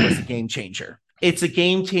blackboard was a game changer. It's a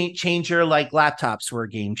game changer like laptops were a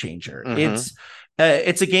game changer. Mm-hmm.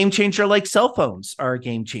 It's a game changer like cell phones are a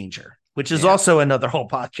game changer, which is Yeah. also another whole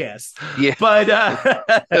podcast. Yeah. But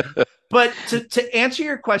but to answer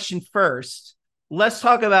your question first, let's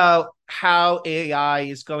talk about how AI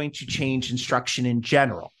is going to change instruction in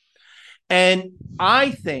general. And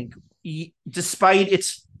I think, despite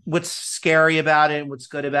what's scary about it and what's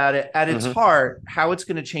good about it, at its Mm-hmm. heart, how it's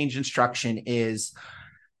going to change instruction is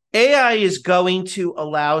AI is going to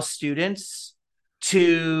allow students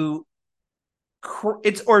to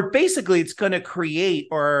it's going to create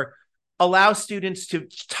or allow students to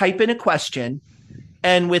type in a question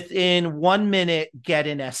and within 1 minute get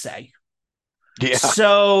an essay. Yeah.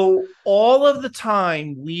 So all of the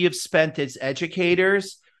time we have spent as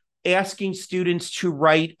educators asking students to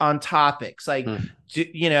write on topics like,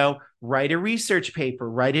 write a research paper,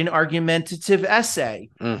 write an argumentative essay.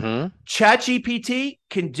 Mm-hmm. ChatGPT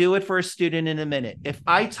can do it for a student in a minute. If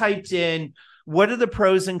I typed in, what are the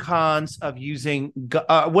pros and cons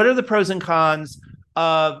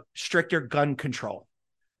of stricter gun control?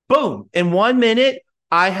 Boom. In 1 minute,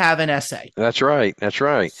 I have an essay. That's right. That's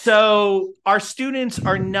right. So our students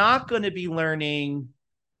are not going to be learning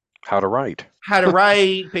How to write.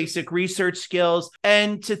 basic research skills.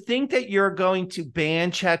 And to think that you're going to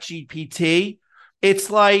ban ChatGPT,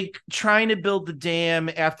 it's like trying to build the dam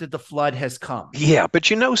after the flood has come. Yeah,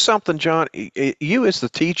 but you know something, John? You as the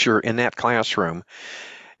teacher in that classroom,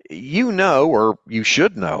 or you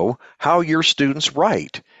should know how your students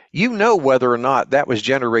write. You know whether or not that was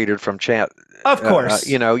generated from chat. Of course.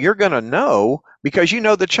 You're going to know because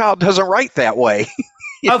the child doesn't write that way.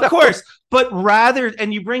 Of course. But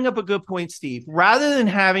and you bring up a good point, Steve, rather than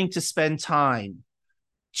having to spend time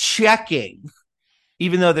checking,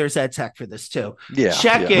 even though there's ed tech for this too,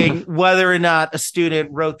 checking whether or not a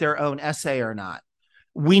student wrote their own essay or not,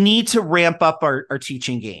 we need to ramp up our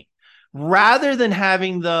teaching game. Rather than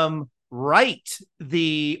having them write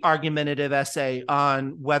the argumentative essay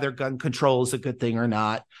on whether gun control is a good thing or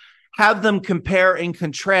not, have them compare and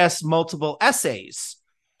contrast multiple essays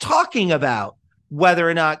talking about whether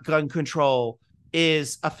or not gun control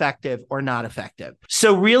is effective or not effective.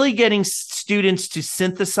 So really getting students to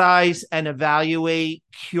synthesize and evaluate,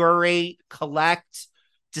 curate, collect,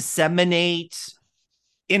 disseminate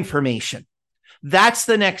information. That's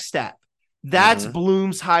the next step. That's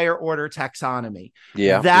Bloom's higher order taxonomy.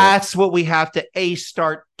 Yeah. That's what we have to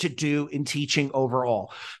start to do in teaching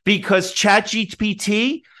overall, because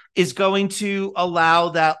ChatGPT is going to allow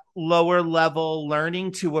that lower level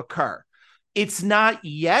learning to occur. It's not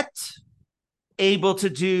yet able to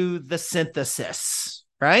do the synthesis,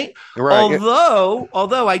 right?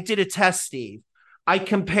 Although I did a test, Steve, I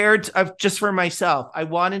compared just for myself, I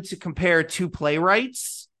wanted to compare two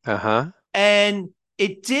playwrights. And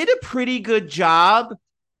it did a pretty good job.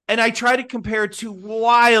 And I tried to compare two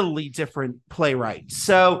wildly different playwrights.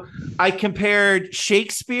 So I compared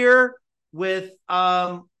Shakespeare with,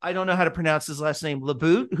 I don't know how to pronounce his last name,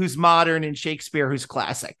 Laboute, who's modern, and Shakespeare, who's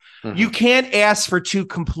classic. You can't ask for two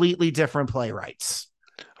completely different playwrights.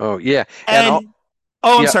 Oh, yeah.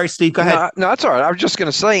 I'm sorry, Steve, go ahead. No, that's all right. I was just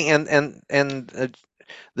going to say,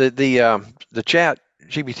 the chat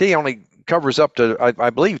GPT only covers up to, I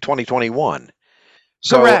believe, 2021.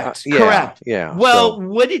 So, correct. Yeah. Well,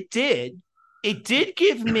 what it did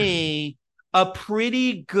give me a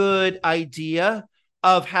pretty good idea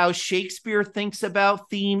of how Shakespeare thinks about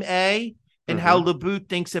theme A and how Laboute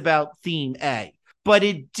thinks about theme A. But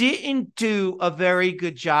it didn't do a very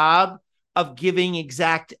good job of giving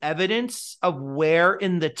exact evidence of where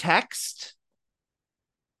in the text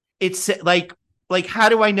it's like how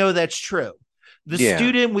do I know that's true? The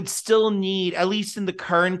student would still need, at least in the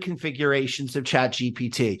current configurations of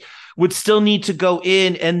ChatGPT, would still need to go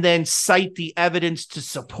in and then cite the evidence to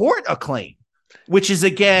support a claim, which is,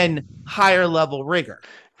 again, higher level rigor.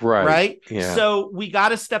 Right. right? Yeah. So we got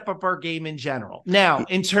to step up our game in general. Now,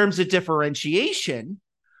 in terms of differentiation,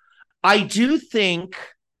 I do think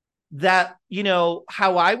that,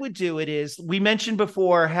 how I would do it is, we mentioned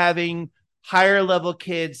before having higher level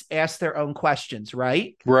kids ask their own questions,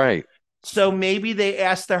 right? Right. So maybe they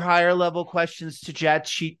ask their higher level questions to chat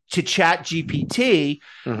GPT.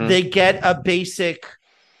 Mm-hmm. They get a basic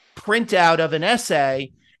printout of an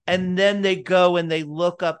essay, and then they go and they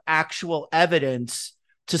look up actual evidence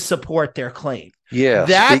to support their claim. Yes.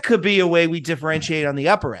 That could be a way we differentiate on the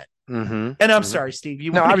upper end. Mm-hmm. And I'm Mm-hmm. sorry, Steve,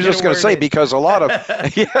 you No, want I to was get just a going to word say in? because a lot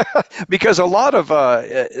of yeah, because a lot of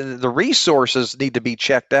the resources need to be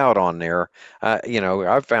checked out on there.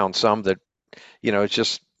 I've found some that it's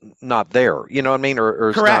just not there. You know what I mean, or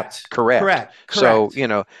it's not Correct. correct. Correct. So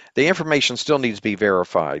Correct. the information still needs to be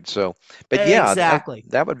verified. So, but yeah, Exactly.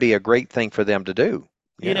 that would be a great thing for them to do.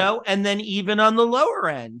 Yeah. And then even on the lower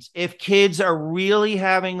end, if kids are really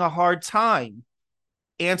having a hard time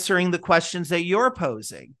answering the questions that you're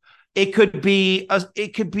posing, it could be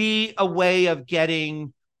a way of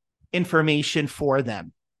getting information for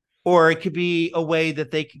them, or it could be a way that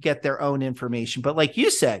they could get their own information. But like you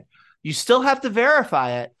said, you still have to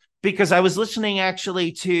verify it, because I was listening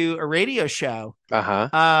actually to a radio show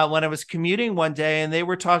Uh-huh. when I was commuting one day, and they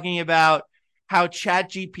were talking about how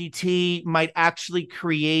ChatGPT might actually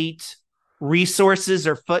create resources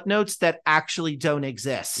or footnotes that actually don't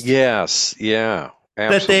exist. Yes. Yeah.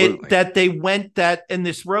 That they Absolutely. that they went that in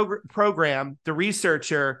this program, the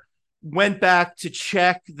researcher went back to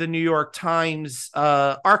check the New York Times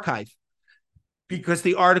archive, because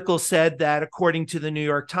the article said that according to the New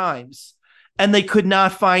York Times, and they could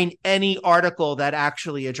not find any article that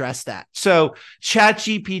actually addressed that. So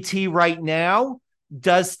ChatGPT right now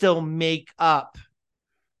does still make up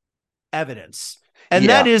evidence. And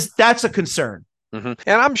Yeah. that's a concern. And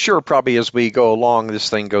I'm sure probably as we go along, this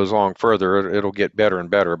thing goes along further, it'll get better and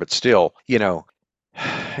better. But still,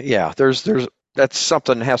 yeah, there's that's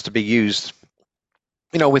something that has to be used,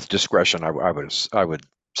 with discretion. I would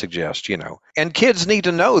suggest, and kids need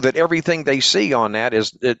to know that everything they see on that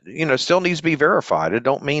still needs to be verified. It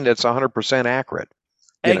don't mean it's 100% accurate,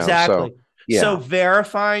 So Exactly. So yeah.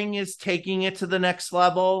 verifying is taking it to the next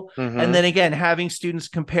level. And Hmm. then again, having students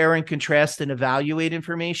compare and contrast and evaluate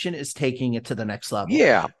information is taking it to the next level.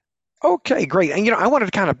 Yeah. Okay, great. And I wanted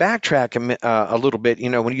to kind of backtrack a little bit.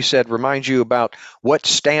 When you said remind you about what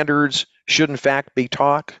standards should in fact be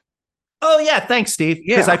taught. Oh, yeah. Thanks, Steve,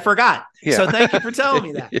 because Yeah. I forgot. Yeah. So thank you for telling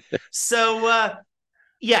me that. So,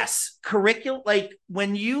 yes, curriculum, like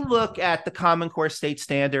when you look at the Common Core state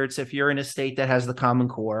standards, if you're in a state that has the Common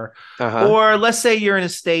Core, Uh-huh. or let's say you're in a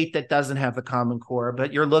state that doesn't have the Common Core,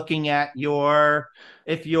 but you're looking at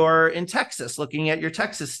if you're in Texas, looking at your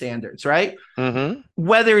Texas standards, right? Mm-hmm.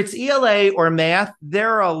 Whether it's ELA or math,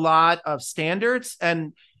 there are a lot of standards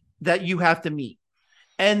and that you have to meet.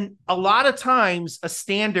 And a lot of times a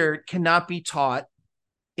standard cannot be taught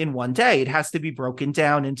in one day. It has to be broken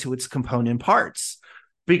down into its component parts,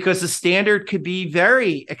 because a standard could be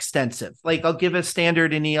very extensive. Like I'll give a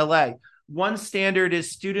standard in ELA. One standard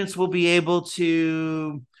is students will be able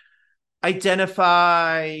to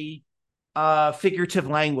identify figurative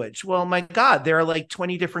language. Well, my God, there are like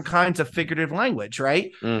 20 different kinds of figurative language,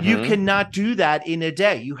 right? You Mm-hmm. cannot do that in a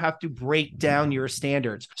day. You have to break down your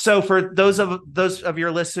standards. So for those of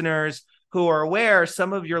your listeners who are aware,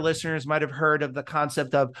 some of your listeners might have heard of the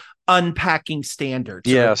concept of unpacking standards,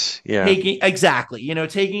 or Yes. Yeah. taking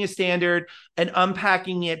a standard and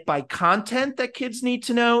unpacking it by content that kids need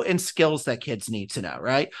to know and skills that kids need to know,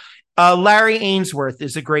 right? Larry Ainsworth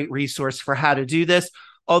is a great resource for how to do this.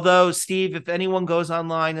 Although, Steve, if anyone goes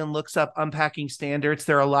online and looks up unpacking standards,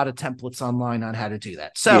 there are a lot of templates online on how to do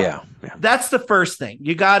that. So Yeah. Yeah. that's the first thing.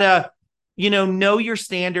 You got to, know your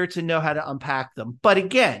standards and know how to unpack them. But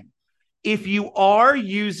again, if you are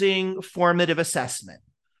using formative assessment,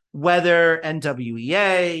 whether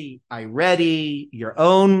NWEA, iReady, your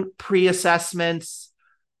own pre-assessments,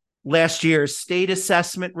 last year's state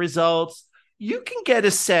assessment results, you can get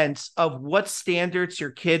a sense of what standards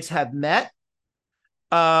your kids have met,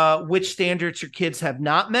 which standards your kids have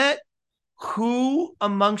not met, who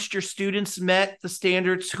amongst your students met the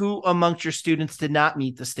standards, who amongst your students did not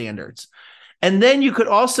meet the standards. And then you could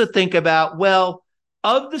also think about, well,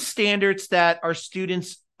 of the standards that our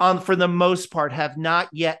students, for the most part, have not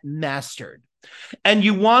yet mastered, and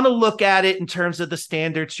you want to look at it in terms of the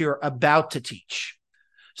standards you're about to teach.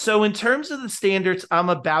 So in terms of the standards I'm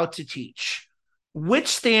about to teach, which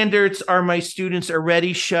standards are my students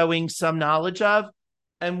already showing some knowledge of,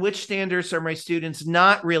 and which standards are my students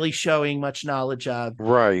not really showing much knowledge of?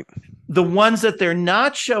 Right. The ones that they're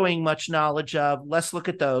not showing much knowledge of, let's look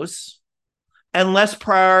at those and let's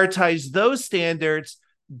prioritize those standards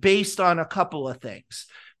based on a couple of things,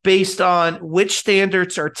 based on which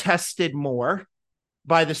standards are tested more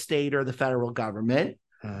by the state or the federal government,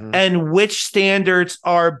 and which standards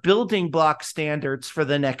are building block standards for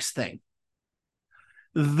the next thing.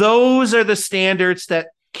 Those are the standards that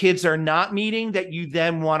kids are not meeting that you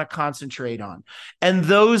then want to concentrate on. And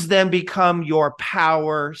those then become your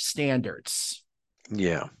power standards.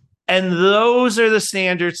 Yeah. And those are the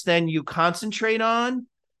standards then you concentrate on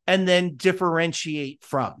and then differentiate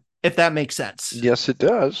from, if that makes sense. Yes, it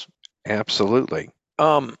does. Absolutely.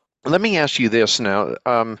 Let me ask you this now.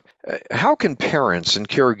 How can parents and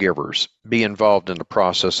caregivers be involved in the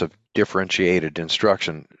process of differentiated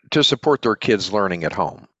instruction to support their kids' learning at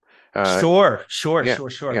home? Sure.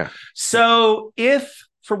 Yeah. So if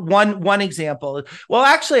for one example, well,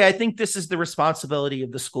 actually, I think this is the responsibility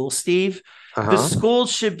of the school, Steve. The school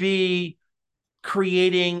should be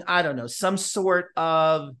creating, I don't know, some sort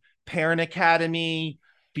of parent academy,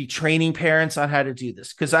 be training parents on how to do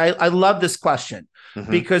this. Because I love this question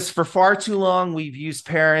because for far too long, we've used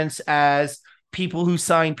parents as people who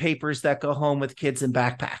sign papers that go home with kids in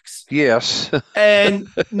backpacks. Yes. And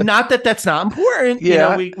not that that's not important.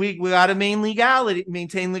 Yeah. We got to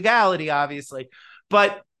maintain legality, obviously.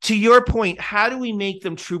 But to your point, how do we make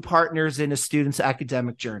them true partners in a student's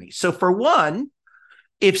academic journey? So for one,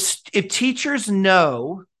 if teachers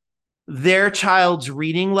know their child's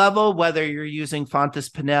reading level, whether you're using Fontes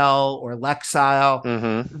Pinnell or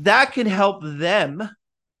Lexile, that can help them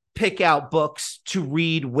pick out books to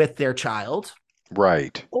read with their child.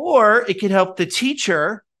 Right. Or it can help the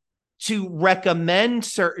teacher to recommend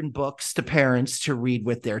certain books to parents to read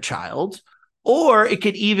with their child. Or it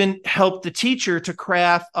could even help the teacher to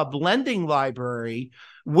craft a blending library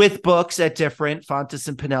with books at different Fontes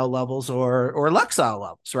and Pinnell levels or Lexile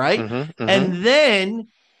levels, right? And then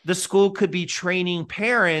the school could be training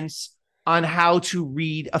parents on how to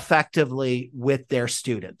read effectively with their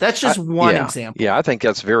student. That's just one example. Yeah, I think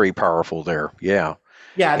that's very powerful there. Yeah.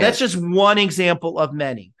 Yeah, that's just one example of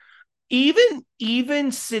many.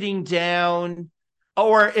 Even sitting down,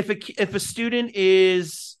 or if a student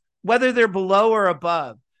is, whether they're below or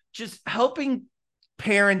above, just helping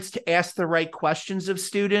parents to ask the right questions of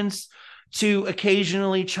students, to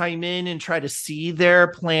occasionally chime in and try to see their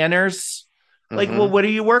planners. Like, well, what are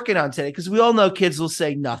you working on today? Because we all know kids will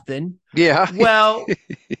say nothing. Yeah. Well,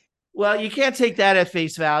 you can't take that at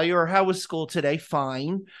face value. Or how was school today?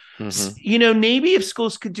 Fine. Maybe if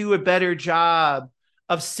schools could do a better job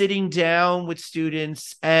of sitting down with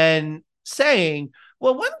students and saying,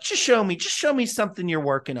 well, why don't you show me something you're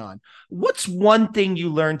working on? What's one thing you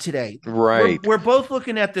learned today? Right. We're both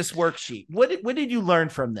looking at this worksheet. What did you learn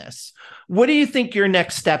from this? What do you think your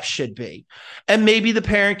next step should be? And maybe the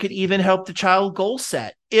parent could even help the child goal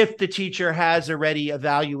set if the teacher has already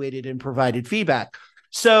evaluated and provided feedback.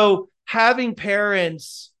 So having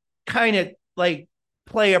parents kind of like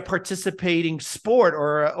play a participating sport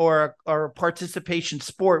or a participation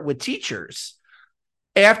sport with teachers.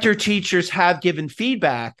 After teachers have given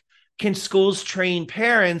feedback, can schools train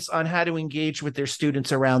parents on how to engage with their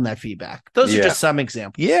students around that feedback? Those are just some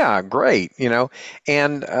examples. Yeah, great.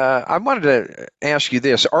 And I wanted to ask you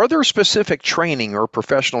this. Are there specific training or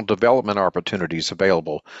professional development opportunities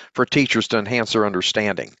available for teachers to enhance their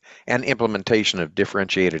understanding and implementation of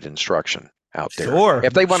differentiated instruction out there? Sure.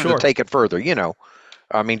 If they wanted to take it further,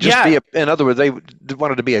 I mean, in other words, they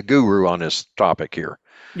wanted to be a guru on this topic here.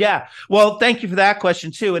 Yeah. Well, thank you for that question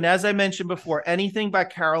too. And as I mentioned before, anything by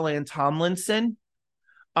Carol Ann Tomlinson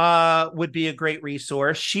would be a great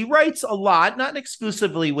resource. She writes a lot, not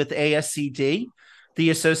exclusively with ASCD,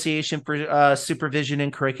 the Association for Supervision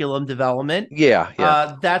and Curriculum Development.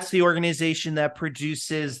 Yeah. That's the organization that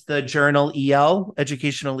produces the journal EL,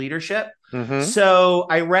 Educational Leadership. So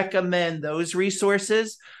I recommend those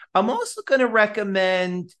resources. I'm also going to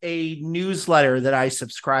recommend a newsletter that I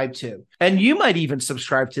subscribe to. And you might even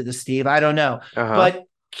subscribe to this, Steve. I don't know. But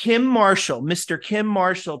Mr. Kim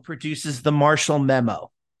Marshall produces the Marshall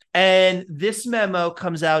Memo. And this memo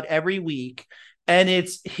comes out every week. And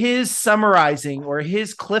it's his summarizing or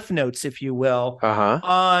his cliff notes, if you will,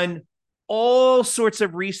 on all sorts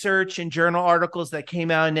of research and journal articles that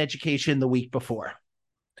came out in education the week before.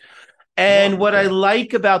 And what I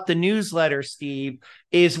like about the newsletter, Steve,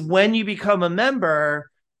 is when you become a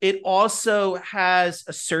member, it also has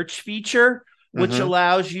a search feature, which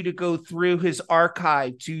allows you to go through his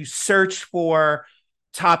archive to search for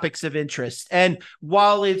topics of interest. And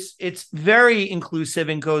while it's very inclusive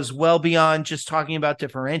and goes well beyond just talking about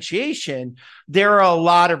differentiation, there are a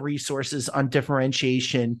lot of resources on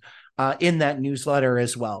differentiation in that newsletter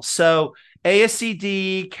as well. So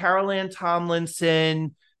ASCD, Carol Ann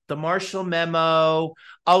Tomlinson, the Marshall Memo.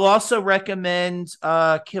 I'll also recommend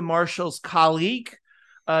Kim Marshall's colleague,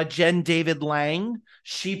 Jen David Lang.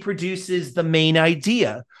 She produces The Main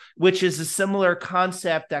Idea, which is a similar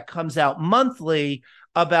concept that comes out monthly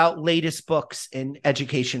about latest books in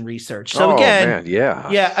education research. So again,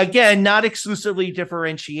 again, not exclusively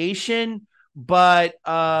differentiation, but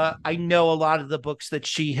I know a lot of the books that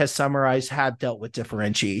she has summarized have dealt with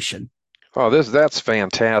differentiation. Oh, that's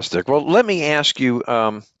fantastic. Well, let me ask you,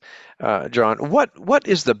 John, what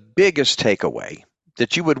is the biggest takeaway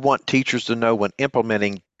that you would want teachers to know when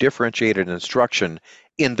implementing differentiated instruction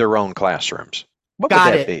in their own classrooms? What would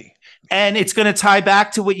that be? And it's going to tie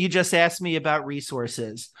back to what you just asked me about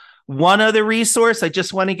resources. One other resource I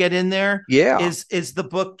just want to get in there is the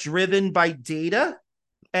book Driven by Data.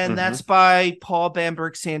 And that's by Paul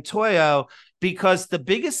Bamberg Santoyo, because the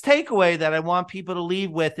biggest takeaway that I want people to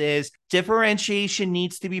leave with is differentiation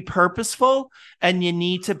needs to be purposeful and you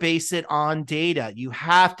need to base it on data. You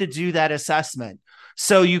have to do that assessment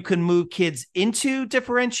so you can move kids into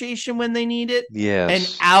differentiation when they need it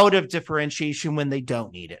and out of differentiation when they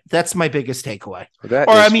don't need it. That's my biggest takeaway.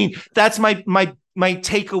 That's my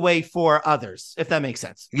takeaway for others, if that makes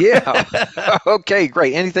sense. Yeah. Okay,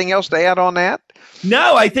 great. Anything else to add on that?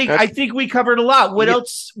 No, I think we covered a lot. What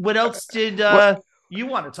else did you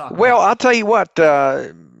want to talk about? Well, I'll tell you what,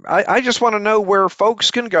 I just want to know where folks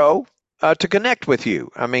can go to connect with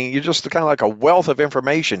you. I mean, you're just kind of like a wealth of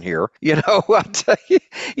information here. I'll tell you,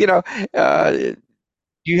 you want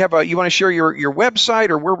to share your website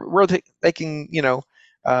or where they can,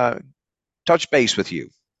 touch base with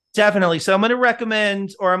you? Definitely. So I'm going to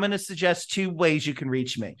recommend, or I'm going to suggest 2 ways you can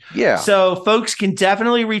reach me. Yeah. So folks can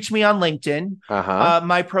definitely reach me on LinkedIn.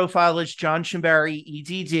 My profile is John Schembari,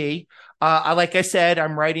 EDD. Like I said,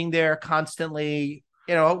 I'm writing there constantly,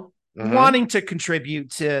 wanting to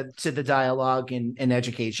contribute to the dialogue in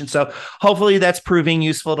education. So hopefully that's proving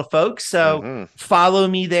useful to folks. So follow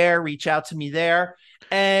me there, reach out to me there.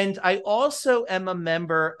 And I also am a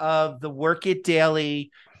member of the Work It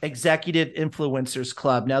Daily Executive Influencers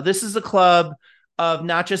Club. Now, this is a club of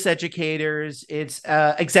not just educators, it's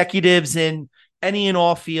executives in any and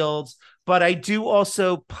all fields, but I do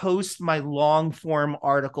also post my long form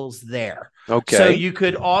articles there. Okay. So you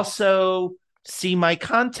could also see my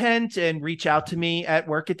content and reach out to me at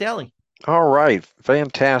Work It Daily. All right.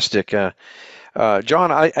 Fantastic. John,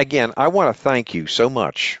 I want to thank you so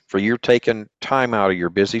much for your taking time out of your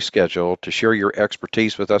busy schedule to share your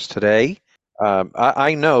expertise with us today.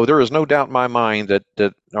 I know there is no doubt in my mind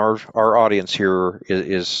that our audience here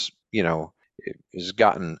is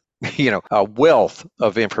gotten, a wealth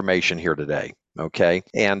of information here today. Okay.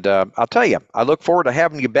 And I'll tell you, I look forward to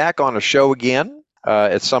having you back on a show again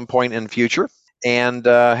at some point in the future. And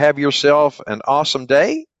have yourself an awesome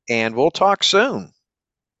day, and we'll talk soon.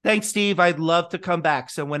 Thanks, Steve. I'd love to come back.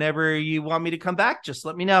 So whenever you want me to come back, just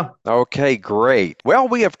let me know. Okay, great. Well,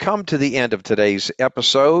 we have come to the end of today's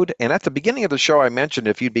episode. And at the beginning of the show, I mentioned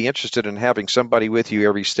if you'd be interested in having somebody with you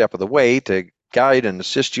every step of the way to guide and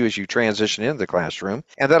assist you as you transition into the classroom,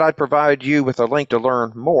 and that I'd provide you with a link to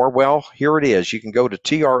learn more. Well, here it is. You can go to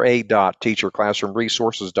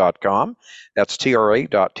tra.teacherclassroomresources.com. That's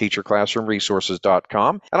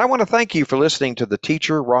tra.teacherclassroomresources.com. And I want to thank you for listening to the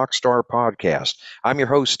Teacher Rockstar Podcast. I'm your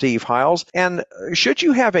host, Steve Hiles. And should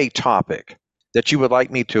you have a topic that you would like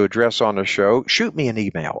me to address on the show, shoot me an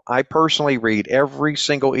email. I personally read every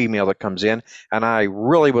single email that comes in, and I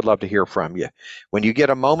really would love to hear from you. When you get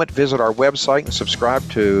a moment, visit our website and subscribe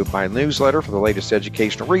to my newsletter for the latest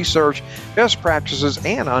educational research, best practices,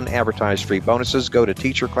 and unadvertised free bonuses. Go to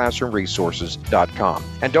teacherclassroomresources.com.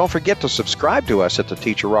 And don't forget to subscribe to us at the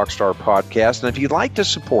Teacher Rockstar Podcast. And if you'd like to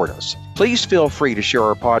support us, please feel free to share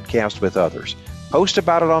our podcast with others. Post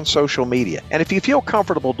about it on social media. And if you feel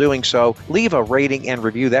comfortable doing so, leave a rating and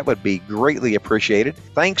review. That would be greatly appreciated.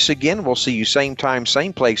 Thanks again. We'll see you same time,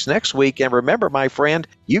 same place next week. And remember, my friend,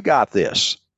 you got this.